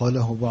ما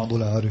قاله بعض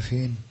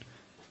العارفين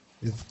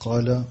إذ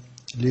قال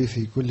لي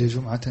في كل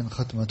جمعة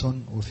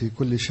ختمة، وفي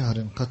كل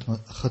شهر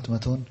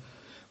ختمة،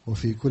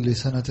 وفي كل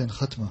سنة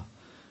ختمة،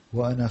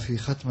 وأنا في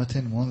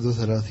ختمة منذ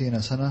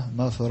 30 سنة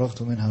ما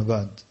فرغت منها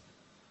بعد.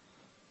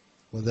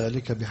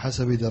 وذلك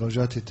بحسب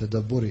درجات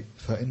التدبر،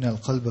 فإن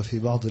القلب في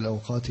بعض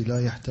الأوقات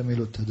لا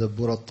يحتمل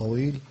التدبر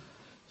الطويل،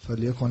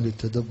 فليكن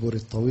للتدبر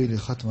الطويل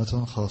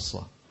ختمة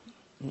خاصة.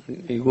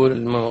 يقول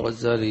الإمام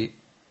الغزالي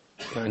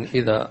يعني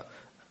إذا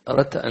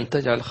أردت أن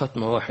تجعل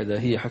ختمة واحدة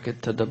هي حق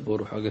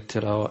التدبر وحق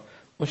التلاوة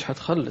مش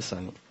حتخلص،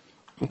 يعني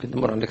ممكن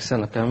تمر عليك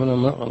سنة كاملة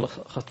ما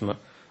ختمة،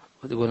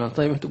 وتقول أنا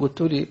طيب أنتوا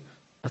قلتوا لي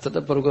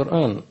أتدبر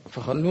القرآن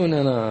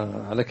فخلوني أنا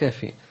على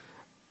كيفي.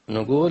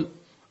 نقول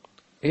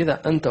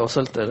إذا أنت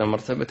وصلت إلى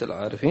مرتبة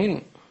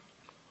العارفين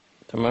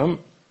تمام،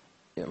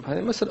 يعني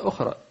هذه مسألة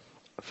أخرى.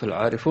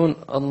 فالعارفون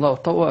الله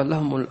طوى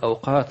لهم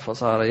الأوقات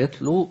فصار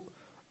يتلو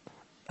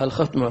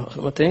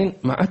ختمتين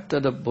مع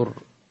التدبر.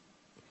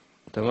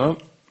 تمام،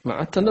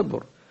 مع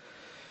التدبر.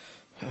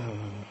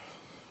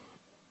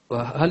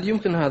 وهل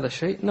يمكن هذا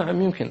الشيء؟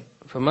 نعم يمكن.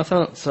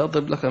 فمثلا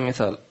سأضرب لك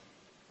مثال،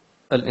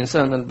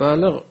 الإنسان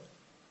البالغ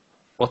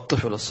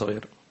والطفل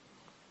الصغير.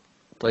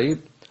 طيب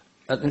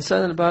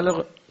الإنسان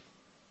البالغ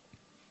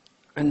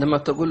عندما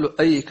تقول له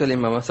أي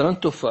كلمة مثلا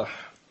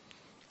تفاح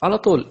على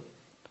طول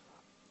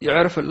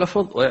يعرف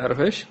اللفظ ويعرف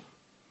إيش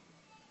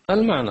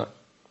المعنى.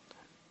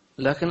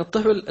 لكن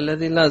الطفل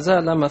الذي لا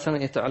زال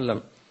مثلا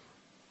يتعلم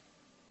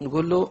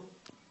نقول له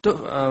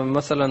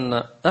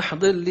مثلا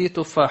أحضر لي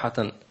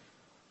تفاحة،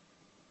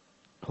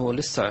 هو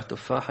لسه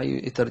تفاحة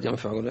يترجم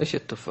فيقول إيش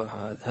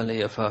التفاحة، هل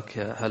هي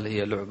فاكهة، هل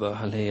هي لعبة،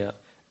 هل هي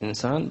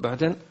إنسان،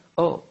 بعدين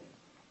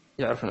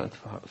يعرف أنها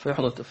تفاحة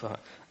فيحضر تفاحة.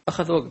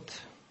 أخذ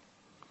وقت.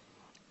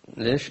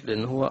 ليش؟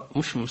 لأنه هو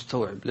مش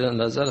مستوعب، لأنه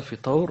لا زال في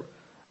طور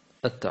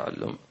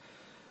التعلم.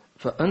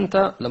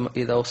 فأنت لما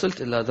إذا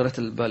وصلت إلى درجة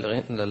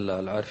البالغين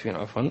العارفين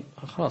عفوا،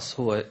 خلاص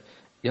هو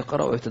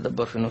يقرأ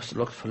ويتدبر في نفس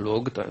الوقت،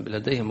 فالوقت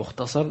لديه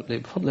مختصر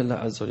بفضل الله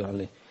عز وجل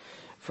عليه.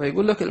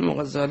 فيقول لك الإمام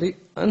الغزالي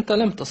أنت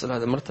لم تصل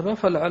هذه المرتبة،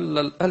 فلعل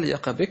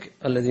الأليق بك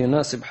الذي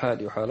يناسب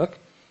حالي وحالك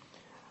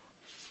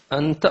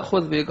أن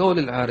تأخذ بقول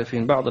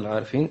العارفين، بعض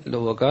العارفين اللي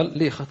هو قال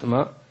لي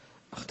ختمة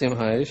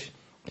أختمها إيش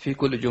في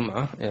كل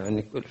جمعة،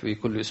 يعني في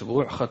كل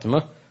أسبوع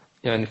ختمة،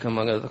 يعني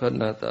كما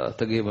ذكرنا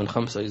تقريبا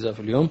 5 أجزاء في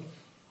اليوم.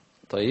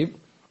 طيب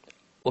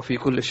وفي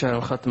كل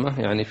شهر ختمة،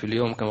 يعني في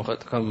اليوم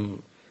كم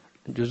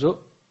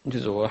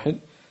جزء واحد.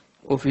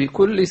 وفي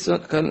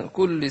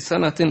كل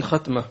سنة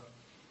ختمة،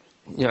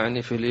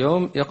 يعني في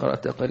اليوم يقرأ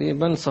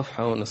تقريبا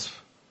صفحة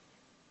ونصف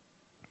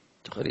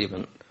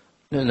تقريبا،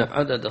 لأن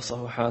عدد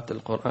صفحات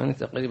القرآن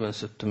تقريبا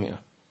 600،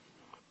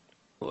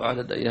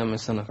 وعدد أيام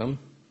السنة كم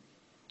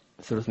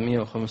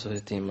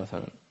 365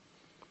 مثلا،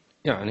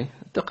 يعني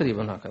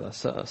تقريبا هكذا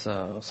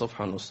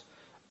صفحة ونص.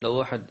 لو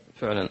واحد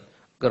فعلا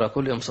قرأ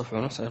كل يوم صفحة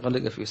ونص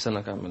يغلق في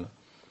سنة كاملة،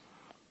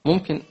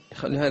 ممكن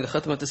يخلي هذه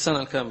ختمة السنة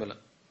الكاملة.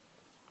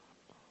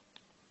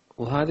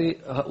 وهذه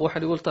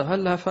واحد يقول طيب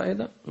هل لها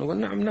فائدة؟ نقول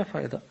نعم لها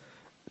فائدة،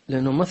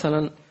 لأنه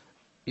مثلا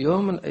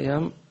يوم من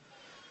الأيام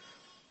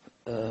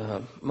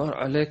مر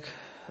عليك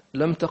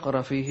لم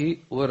تقرأ فيه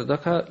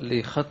وردك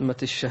لختمة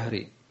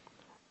الشهر،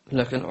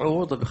 لكن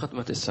عوض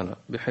بختمة السنة،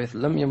 بحيث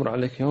لم يمر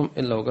عليك يوم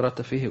إلا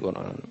وقرأت فيه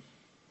قرآن.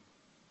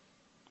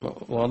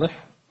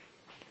 واضح؟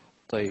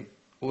 طيب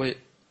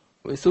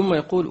ثم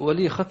يقول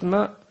ولي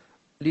ختمة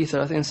لي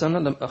 30 سنة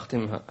لم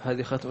أختمها،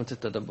 هذه ختمة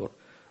التدبر.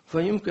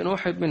 فيمكن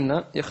واحد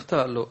منا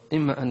يختار له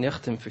إما أن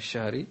يختم في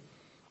الشهر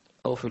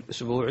أو في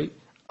الأسبوع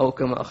أو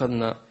كما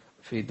أخذنا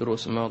في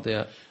دروس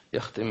ماضية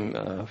يختم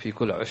في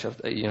كل 10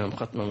 أيام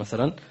ختمة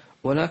مثلا،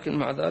 ولكن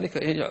مع ذلك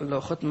يجعل له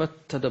ختمة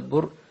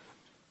تدبر،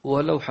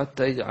 ولو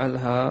حتى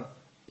يجعلها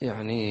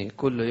يعني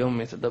كل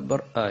يوم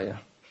يتدبر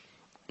آية.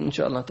 إن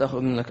شاء الله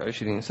تأخذ منك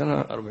 20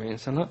 سنة 40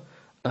 سنة،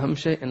 أهم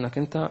شيء أنك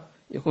أنت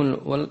يكون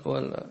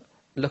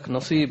لك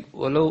نصيب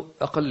ولو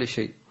أقل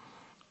شيء.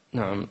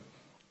 نعم.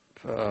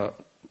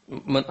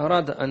 فمن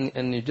أراد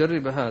أن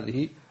يجرب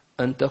هذه،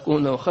 أن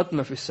تكون له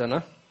ختمة في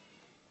السنة،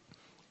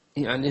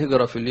 يعني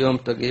يقرأ في اليوم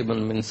تقريبا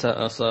من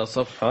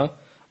صفحة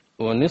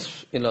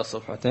ونصف إلى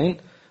صفحتين،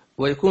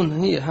 ويكون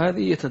هي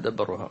هذه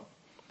يتدبرها،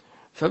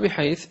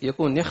 فبحيث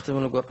يكون يختم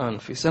القرآن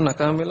في سنة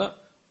كاملة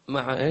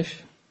مع إيش؟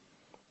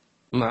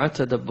 مع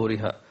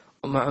تدبرها.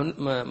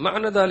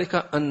 معنى ذلك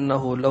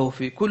أنه لو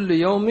في كل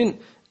يوم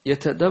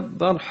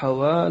يتدبر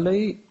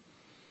حوالي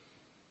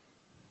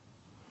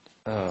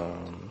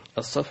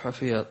الصفحة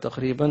فيها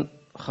تقريبا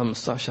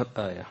 15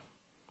 آية،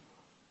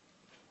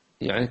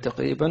 يعني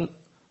تقريبا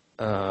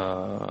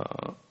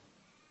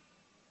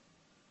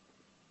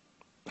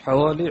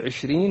حوالي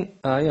 20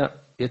 آية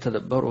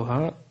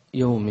يتدبرها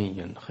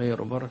يوميا،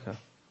 خير وبركة.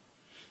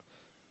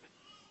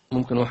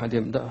 ممكن واحد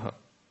يبدأها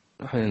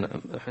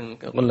الحين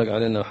يغلق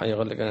علينا،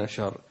 حيغلق علينا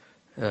شهر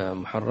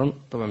محرم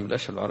طبعا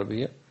بالأشهر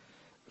العربية،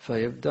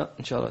 فيبدأ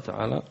إن شاء الله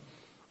تعالى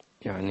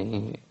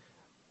يعني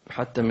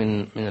حتى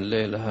من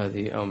الليلة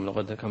هذه أو من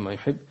الغد كما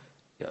يحب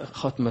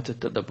ختمة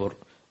التدبر،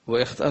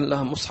 ويختار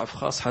لها مصحف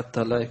خاص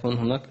حتى لا يكون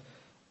هناك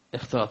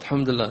اختلاط.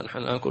 الحمد لله نحن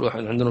الآن كل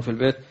واحد عندنا في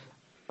البيت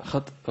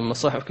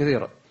مصاحف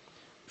كثيرة،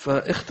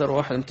 فاختر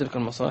واحد من تلك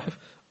المصاحف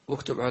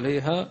واكتب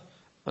عليها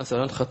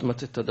مثلا ختمة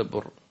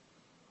التدبر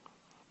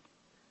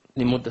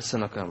لمدة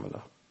سنة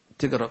كاملة،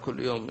 تقرأ كل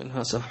يوم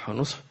منها صفحة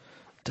نصف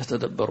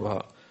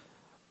تتدبرها.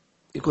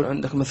 يكون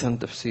عندك مثلا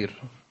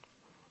تفسير،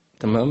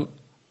 تمام،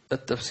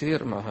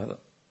 التفسير مع هذا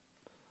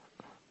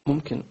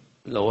ممكن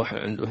لو واحد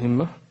عنده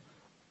همة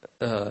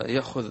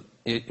يأخذ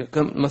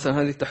كم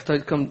مثلا، هذه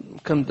تحتاج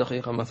كم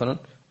دقيقة مثلا،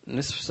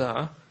 نصف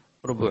ساعة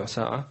ربع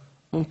ساعة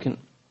ممكن،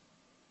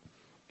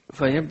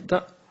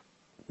 فيبدأ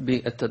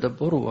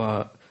بالتدبر،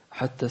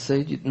 وحتى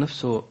سيجد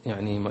نفسه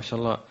يعني ما شاء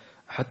الله،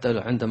 حتى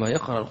عندما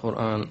يقرأ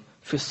القرآن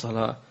في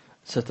الصلاة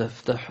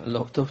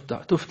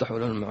تفتح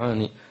له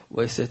المعاني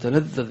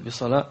وسيتلذذ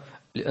بصلاة،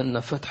 لأن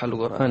فتح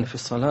القرآن في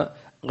الصلاة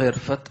غير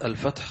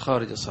الفتح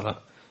خارج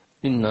الصلاة.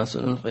 إنا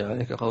سنلقي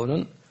عليك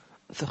قولا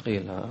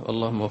ثقيلا،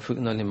 اللهم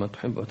وفقنا لما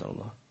تحب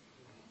وترضى.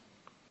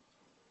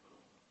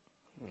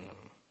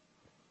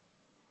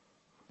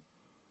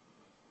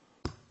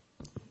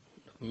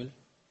 نكمل.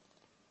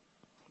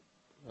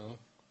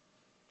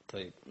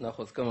 طيب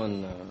نأخذ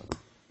كمان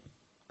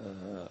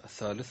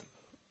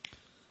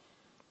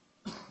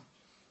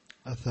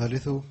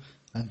الثالث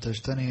أن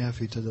تجتني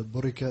في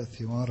تدبرك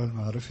ثمار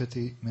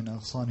المعرفة من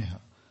أغصانها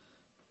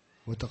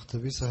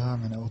وتقتبسها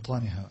من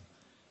أوطانها،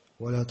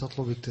 ولا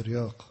تطلب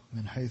الترياق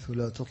من حيث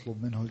لا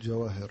تطلب منه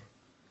الجواهر،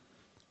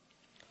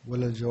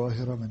 ولا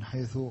الجواهر من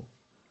حيث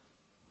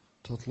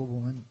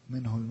تطلب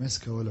منه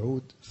المسك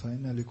والعود،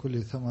 فإن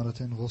لكل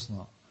ثمرة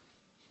غصنا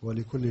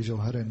ولكل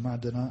جوهر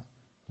معدنا،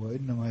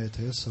 وإنما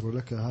يتيسر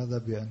لك هذا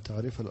بأن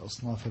تعرف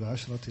الأصناف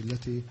 10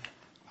 التي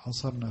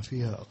حصرنا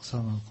فيها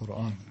أقسام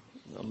القرآن.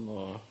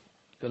 الله،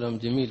 كلام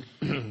جميل.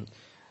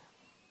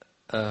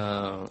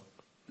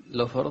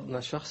 لو فرضنا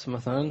شخص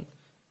مثلا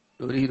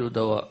يريد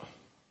دواء،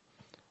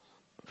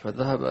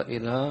 فذهب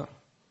إلى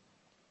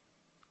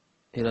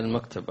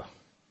المكتبة،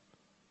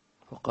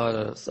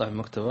 وقال صاحب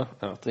المكتبة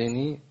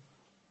أعطيني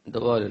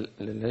دواء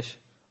للإيش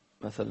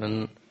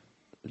مثلا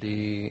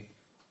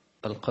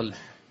للقلب،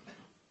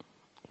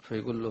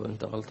 فيقول له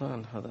أنت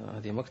غلطان،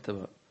 هذه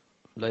مكتبة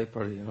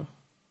لايبراري،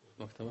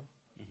 مكتبة.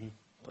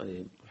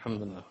 طيب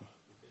الحمد لله.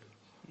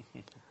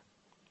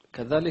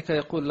 كذلك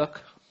يقول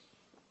لك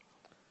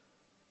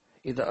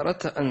إذا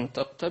أردت أن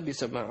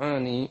تقتبس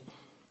معاني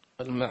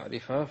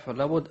المعرفة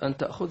فلا بد أن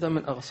تأخذ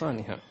من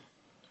أغصانها،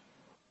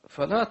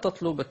 فلا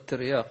تطلب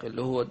الترياق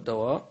اللي هو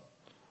الدواء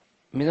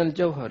من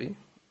الجوهري.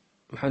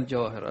 محل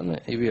جواهر،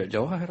 أنا يبيع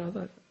جواهر،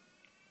 هذا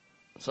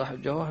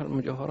صاحب جواهر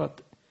مجوهرات،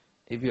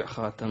 يبيع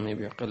خاتم،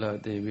 يبيع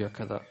قلادة، يبيع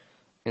كذا.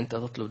 أنت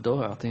تطلب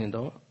دواء، أعطيني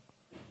دواء،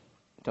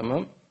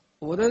 تمام.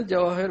 ولا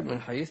الجواهر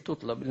من حيث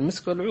تطلب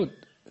المسك والعود،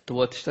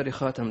 تبغى تشتري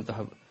خاتم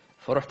ذهب،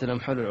 فرحت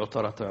لمحل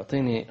العطارات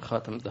تعطيني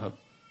خاتم ذهب،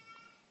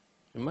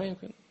 ما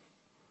يمكن.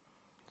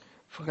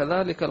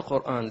 فكذلك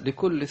القرآن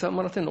لكل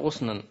ثمرة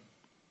غصنا.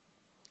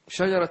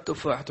 شجرة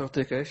تفاح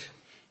تعطيك إيش؟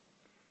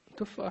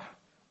 تفاح.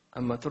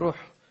 أما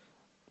تروح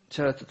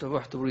شجرة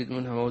التفاح تريد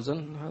منها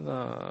موزن،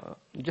 هذا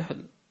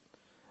جهل.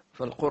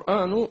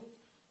 فالقرآن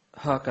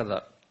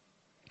هكذا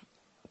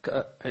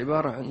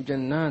عبارة عن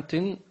جنات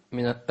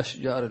من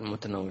الأشجار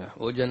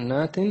المتنوعة،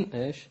 وجنات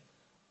إيش؟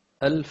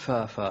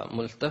 الفافا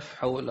ملتف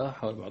حول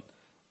بعض.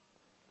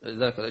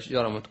 لذلك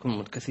الأشجار لما تكون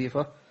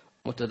متكثيفة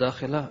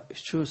متداخلة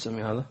شو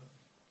يسمي هذا؟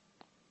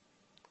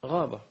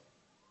 غابة.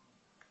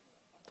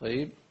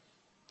 طيب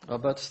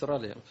غابات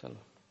استراليا مثلا.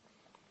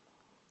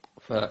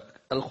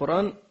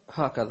 القرآن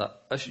هكذا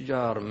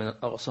أشجار من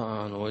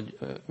الأغصان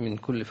من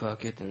كل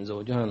فاكهة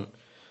زوجان.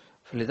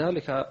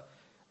 فلذلك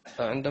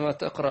عندما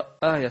تقرأ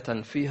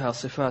آية فيها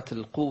صفات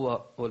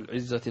القوة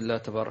والعزة الله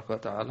تبارك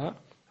وتعالى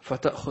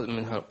فتأخذ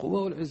منها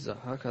القوة والعزة،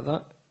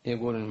 هكذا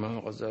يقول الإمام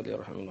الغزالي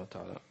رحمه الله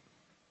تعالى.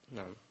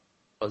 نعم،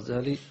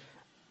 الغزالي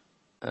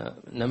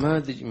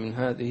نماذج من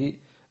هذه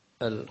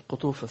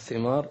القطوف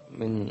الثمار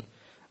من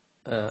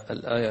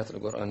الآيات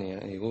القرآنية.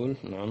 يقول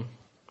نعم: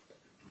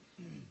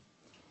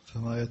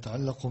 فما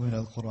يتعلق من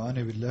القرآن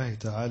بالله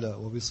تعالى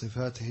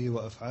وبصفاته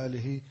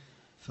وأفعاله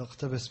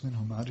فاقتبس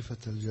منه معرفة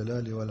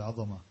الجلال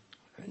والعظمة.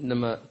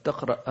 عندما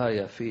تقرأ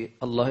آية في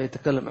الله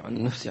يتكلم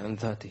عن نفسه عن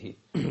ذاته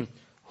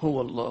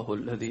هو الله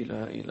الذي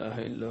لا إله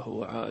إلا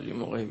هو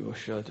عالم الغيب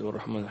والشهادة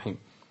والرحمن الرحيم،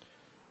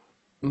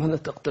 ماذا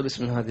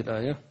تقتبس من هذه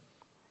الآية؟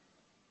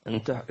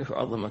 أن تعرف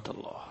عظمة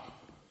الله.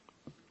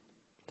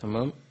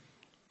 تمام.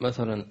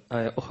 مثلا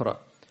آية أخرى: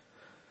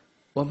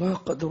 وما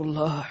قدر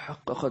الله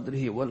حق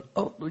قدره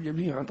والأرض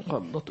جميعا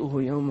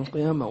قبضته يوم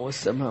القيامة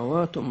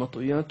والسماوات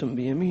مطويات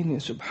بيمينه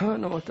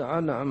سبحانه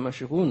وتعالى عما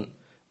يشركون.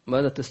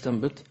 ماذا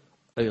تستنبط؟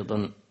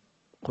 أيضا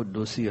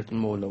قدوسية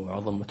المولى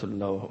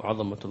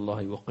وعظمة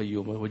الله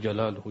وقيومه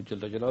وجلاله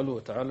جل جلاله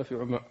وتعالى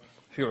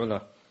في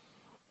علاه.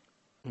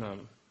 نعم.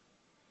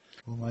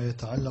 وما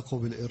يتعلق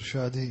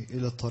بالإرشاد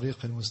إلى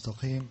الطريق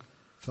المستقيم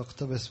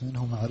فاقتبس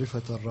منه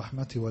معرفة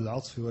الرحمة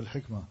والعطف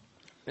والحكمة.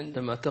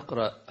 عندما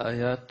تقرأ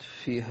آيات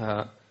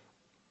فيها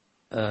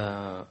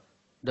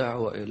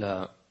دعوة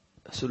إلى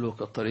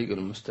سلوك الطريق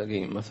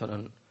المستقيم،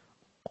 مثلا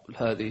قل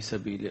هذه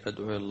سبيلي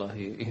أدعو إلى الله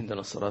اهدنا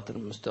الصراط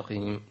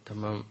المستقيم.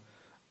 تمام.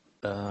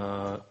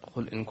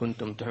 قل إن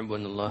كنتم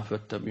تحبون الله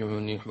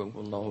فاتبعوني يحببكم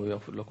الله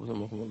ويغفر لكم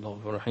ذنوبكم والله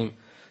غفور رحيم.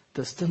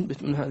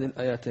 تستنبط من هذه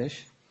الآيات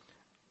إيش؟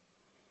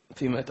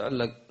 فيما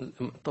يتعلق،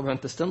 طبعا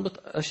تستنبط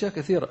أشياء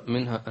كثيرة،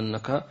 منها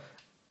أنك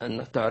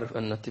تعرف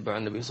أن اتباع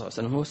النبي صلى الله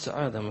عليه وسلم هو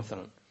السعادة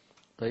مثلا.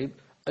 طيب،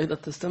 أيضا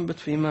تستنبط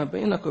فيما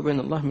بينك وبين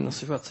الله من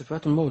الصفات،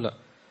 صفات المولى.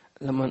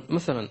 لما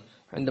مثلا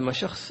عندما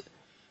شخص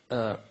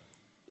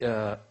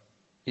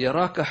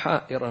يراك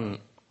حائرا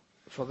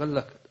فقال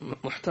لك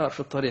محتار في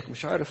الطريق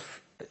مش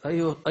عارف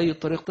أي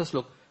طريق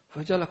تسلك،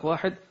 فجاء لك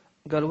واحد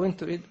قال وين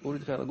تريد؟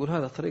 أريد كذا. أقول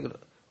هذا الطريق،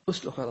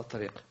 أسلك هذا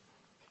الطريق.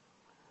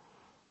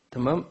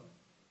 تمام.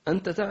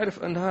 أنت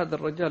تعرف أن هذا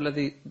الرجال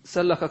الذي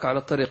سلكك على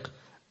الطريق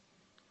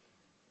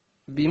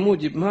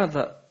بموجب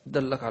ماذا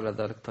دلك على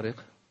ذلك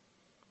الطريق؟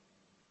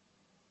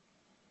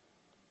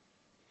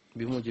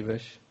 بموجب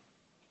إيش؟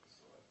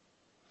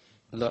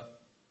 لا،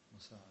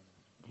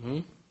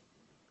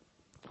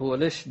 هو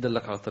ليش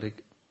دلك على الطريق؟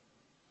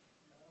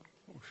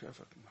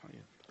 وشافك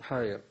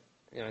حاير،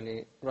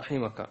 يعني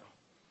رحمك،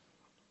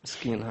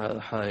 مسكين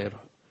هذا حاير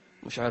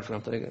مش عارف عن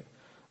طريق.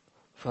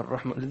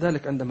 فالرحمة،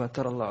 لذلك عندما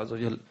ترى الله عز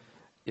وجل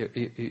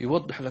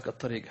يوضح لك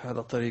الطريق، هذا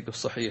الطريق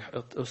الصحيح،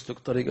 اسلك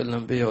طريق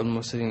الأنبياء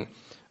والمرسلين،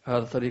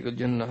 هذا طريق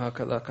الجنة،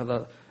 هكذا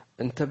كذا،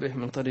 انتبه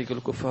من طريق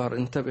الكفار،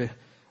 انتبه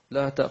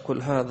لا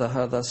تأكل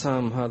هذا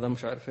سام، هذا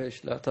مش عارف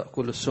ايش، لا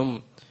تأكل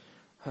السم.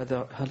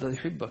 هذا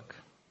يحبك،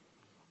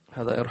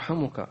 هذا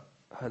يرحمك،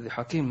 هذا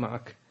حكيم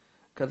معك.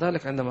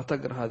 كذلك عندما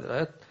تقرأ هذه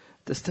الآيات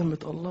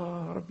تستنبط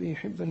الله ربي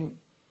يحبني،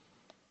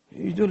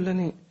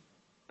 يدلني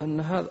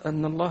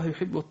أن الله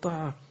يحب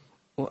الطاعة،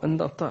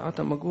 وأن الطاعة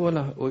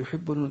مقبولة،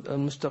 ويحب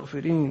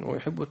المستغفرين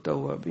ويحب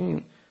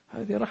التوابين.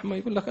 هذه رحمة،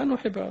 يقول لك أنا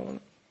أحبها.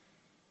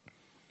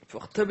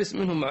 فاقتبس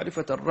منه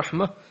معرفة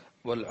الرحمة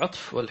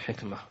والعطف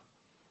والحكمة.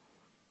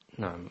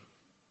 نعم.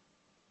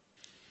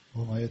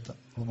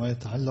 وما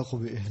يتعلق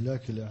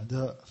بإهلاك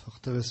الأعداء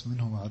فاقتبس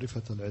منه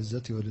معرفة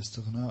العزة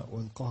والاستغناء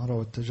والقهر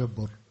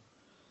والتجبر.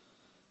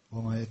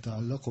 وما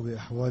يتعلق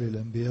بأحوال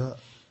الأنبياء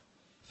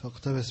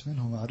فاقتبس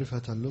منه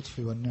معرفة اللطف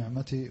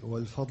والنعمة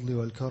والفضل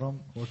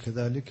والكرم.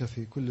 وكذلك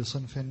في كل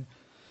صنف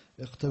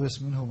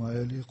اقتبس منه ما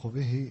يليق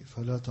به،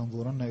 فلا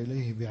تنظرن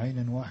إليه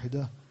بعين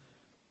واحدة،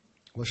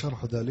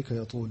 وشرح ذلك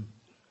يطول.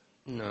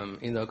 نعم.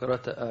 إذا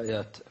قرأت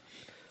آيات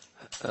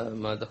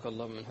ما ذكر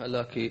الله من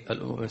هلاك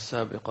الأمم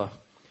السابقة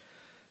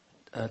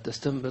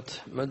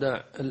تستنبط مدى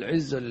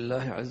العزة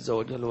لله عز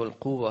وجل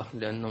والقوة،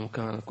 لأنهم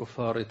كانوا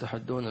الكفار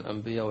يتحدون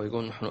الأنبياء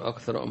ويقولون نحن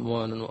أكثر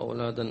أموالا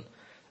وأولادا.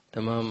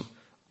 تمام.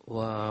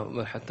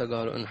 وحتى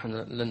قالوا إن نحن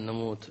لن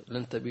نموت،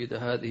 لن تبيد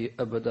هذه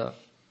أبدا،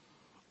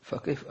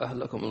 فكيف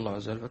أهلكم الله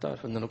عز وجل؟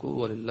 فتعرف أن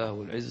القوة لله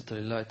والعزة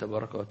لله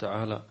تبارك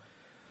وتعالى،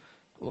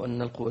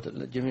 وأن قوة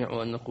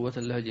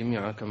الله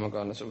جميعا كما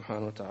قال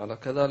سبحانه وتعالى.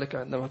 كذلك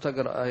عندما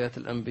تقرأ آيات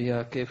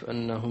الأنبياء كيف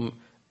أنهم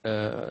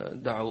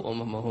دعوا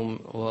أممهم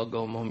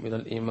وقومهم إلى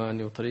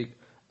الإيمان وطريق،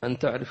 أن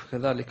تعرف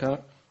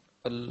كذلك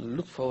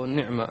اللطف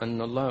والنعمة،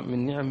 أن الله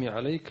من نعمه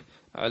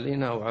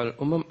علينا وعلى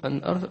الأمم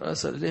أن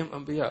أرسل إليهم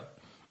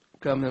أنبياء.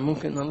 كان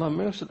ممكن أن الله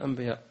ما يرسل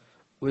أنبياء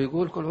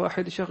ويقول كل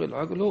واحد يشغل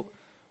عقله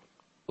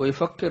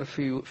ويفكر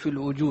في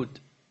الوجود،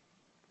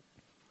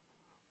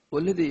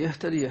 والذي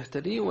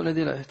يهتدي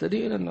والذي لا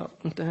يهتدي إلى النار،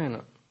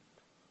 انتهينا.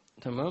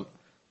 تمام.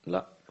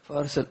 لا،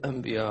 فأرسل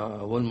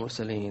الأنبياء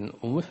والمرسلين،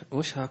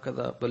 ومش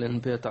هكذا، بل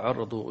الأنبياء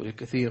تعرضوا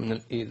لكثير من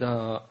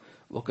الإيذاء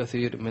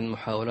وكثير من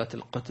محاولات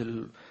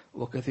القتل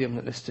وكثير من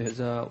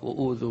الاستهزاء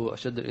وأوذوا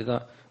أشد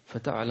الإيذاء،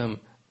 فتعلم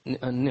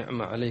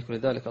النعمة عليك.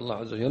 لذلك الله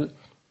عز وجل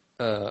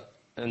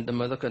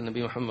عندما ذكر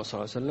النبي محمد صلى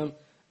الله عليه وسلم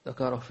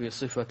ذكره في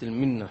صفة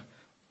المنة: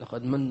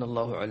 لقد من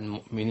الله على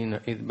المؤمنين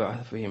إذ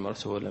بعث فيهم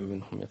رسولا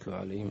منهم يتلو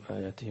عليهم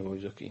آياته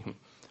ويزكيهم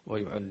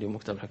ويعلمهم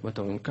كتاب الحكمة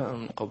وإن كانوا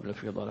من قبل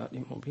في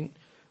ضلال مبين.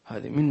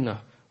 هذه منة،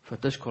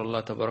 فتشكر الله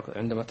تبارك.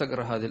 عندما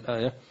تقرأ هذه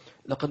الآية: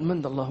 لقد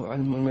من الله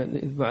على المؤمنين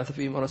إذ بعث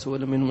فيهم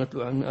رسولا منهم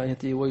يتلو عليهم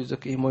آياته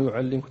ويزكيهم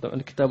ويعلمهم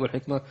الكتاب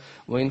والحكمة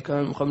وإن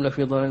كانوا من قبل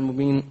في ضلال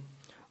مبين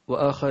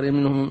وآخر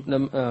منهم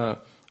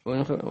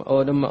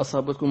لما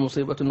أصابتكم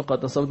مصيبة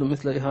قد أصبتم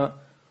مثلها.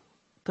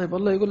 طيب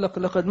الله يقول لك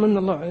لقد من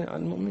الله على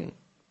المؤمنين،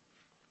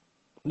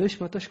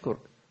 ليش ما تشكر؟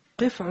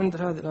 قف عند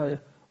هذه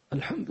الآية: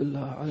 الحمد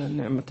لله على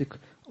نعمتك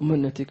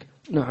ومنتك،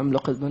 نعم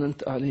لقد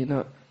مننت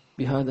علينا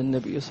بهذا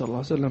النبي صلى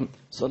الله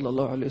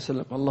عليه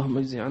وسلم، اللهم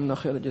اجزي عنا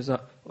خير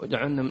الجزاء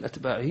وجعلنا من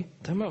أتباعه.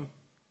 تمام،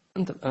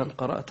 أنت الآن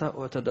قرأت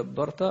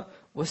وتدبرت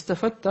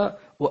واستفدت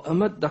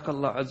وأمدك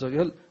الله عز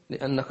وجل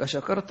لأنك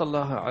شكرت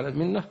الله على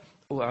المنة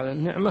وعلى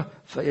النعمة،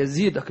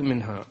 فيزيدك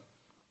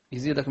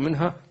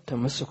منها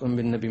تمسكا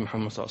بالنبي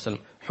محمد صلى الله عليه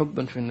وسلم،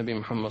 حبا في النبي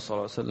محمد صلى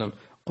الله عليه وسلم،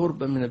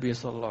 قربا من النبي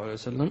صلى الله عليه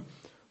وسلم.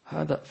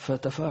 هذا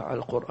فتفاعل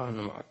القرآن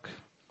معك.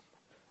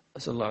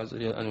 أسأل الله عز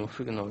وجل أن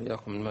يوفقنا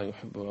وإياكم لما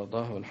يحب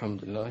ويرضاه،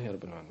 والحمد لله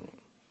رب العالمين.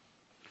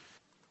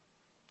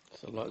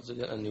 أسأل الله عز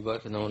وجل أن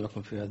يبارك لنا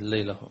ولكم في هذه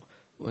الليلة،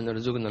 وأن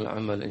يرزقنا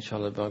العمل إن شاء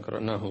الله بما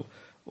قرأناه،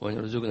 وأن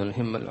يرزقنا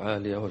الهمة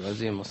العالية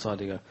والعزيمة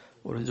الصادقة،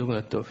 ورزقنا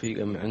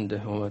التوفيق من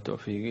عنده، وما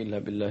توفيقي إلا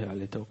بالله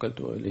عليه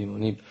توكلت وإليه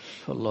منيب.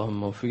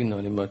 فاللهم وفقنا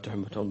لما تحب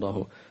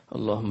وترضاه.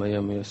 اللهم يا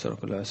من يسر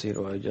كل عسير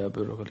ويا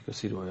جابر كل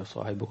كثير ويا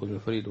صاحب كل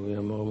فريد ويا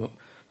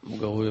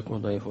مقوي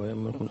كل ضيف ويا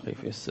من كل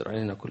خيف، يسر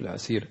علينا كل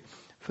عسير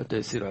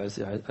فتيسير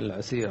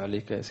العسير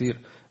عليك يسير.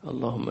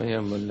 اللهم يا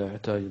من لا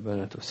يحتاج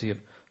بنا تفسير،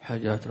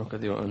 حاجاتنا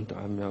كثيرة وأنت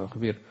عميع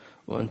وخبير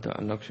وأنت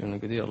عن نقشنا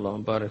كثير.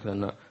 اللهم بارك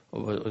لنا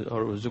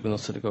وارزقنا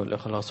الصدق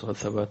والإخلاص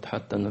والثبات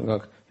حتى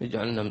نلقاك.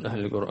 اجعلنا من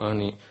أهل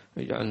القرآن،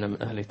 اجعلنا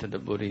من أهل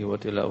تدبره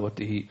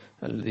وتلاوته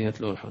الذين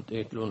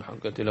يتلون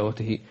حق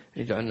تلاوته،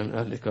 اجعلنا من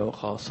أهلك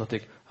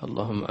وخاصتك.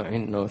 اللهم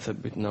أعنا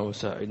وثبتنا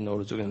وساعدنا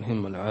وارزقنا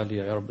الهمة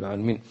العالية يا رب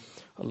العالمين.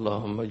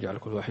 اللهم اجعل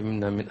كل واحد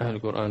منا من أهل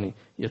القرآن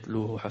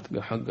يتلوه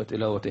حق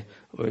تلاوته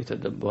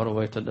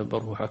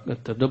ويتدبره حق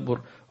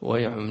التدبر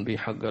ويعمل به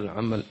حق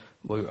العمل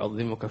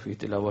ويعظمك في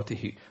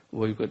تلاوته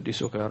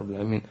ويقدسك يا رب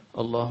العالمين.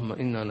 اللهم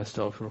إنا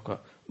نستغفرك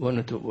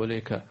ونتوب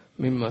إليك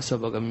مما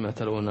سبق مما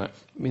تلونا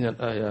من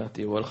الآيات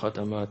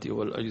والختمات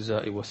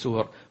والأجزاء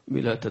والسور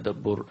بلا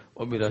تدبر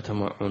وبلا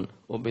تمعن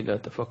وبلا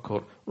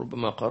تفكر،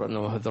 ربما قرأنا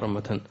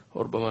هذرمة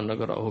وربما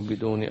نقرأه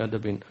بدون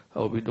أدب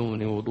أو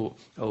بدون وضوء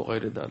أو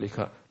غير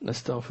ذلك.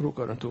 نستغفرك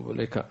ونتوب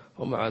إليك،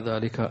 ومع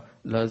ذلك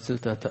لا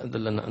زلت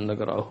تأذن لنا أن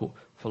نقرأه.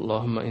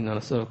 فاللهم إنا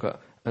نسألك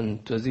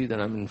أن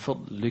تزيدنا من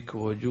فضلك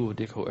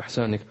وجودك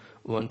وإحسانك،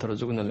 وأن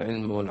ترزقنا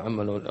العلم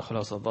والعمل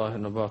والإخلاص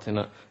ظاهرا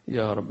وباطنا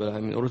يا رب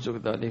العالمين. ارزق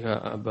ذلك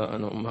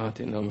آباءنا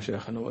وأمهاتنا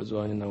ومشايخنا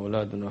وأزواجنا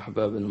وأولادنا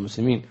وأحبابنا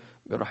المسلمين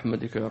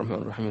برحمتك يا أرحم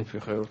الراحمين في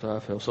خير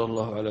وتعافى. وصلى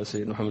الله على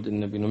سيدنا محمد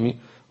النبي الأمي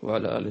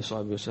وعلى آله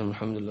وصحبه وسلم.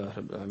 الحمد لله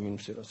رب العالمين.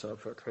 بسير أسار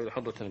فاتحة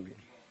حضرة النبي.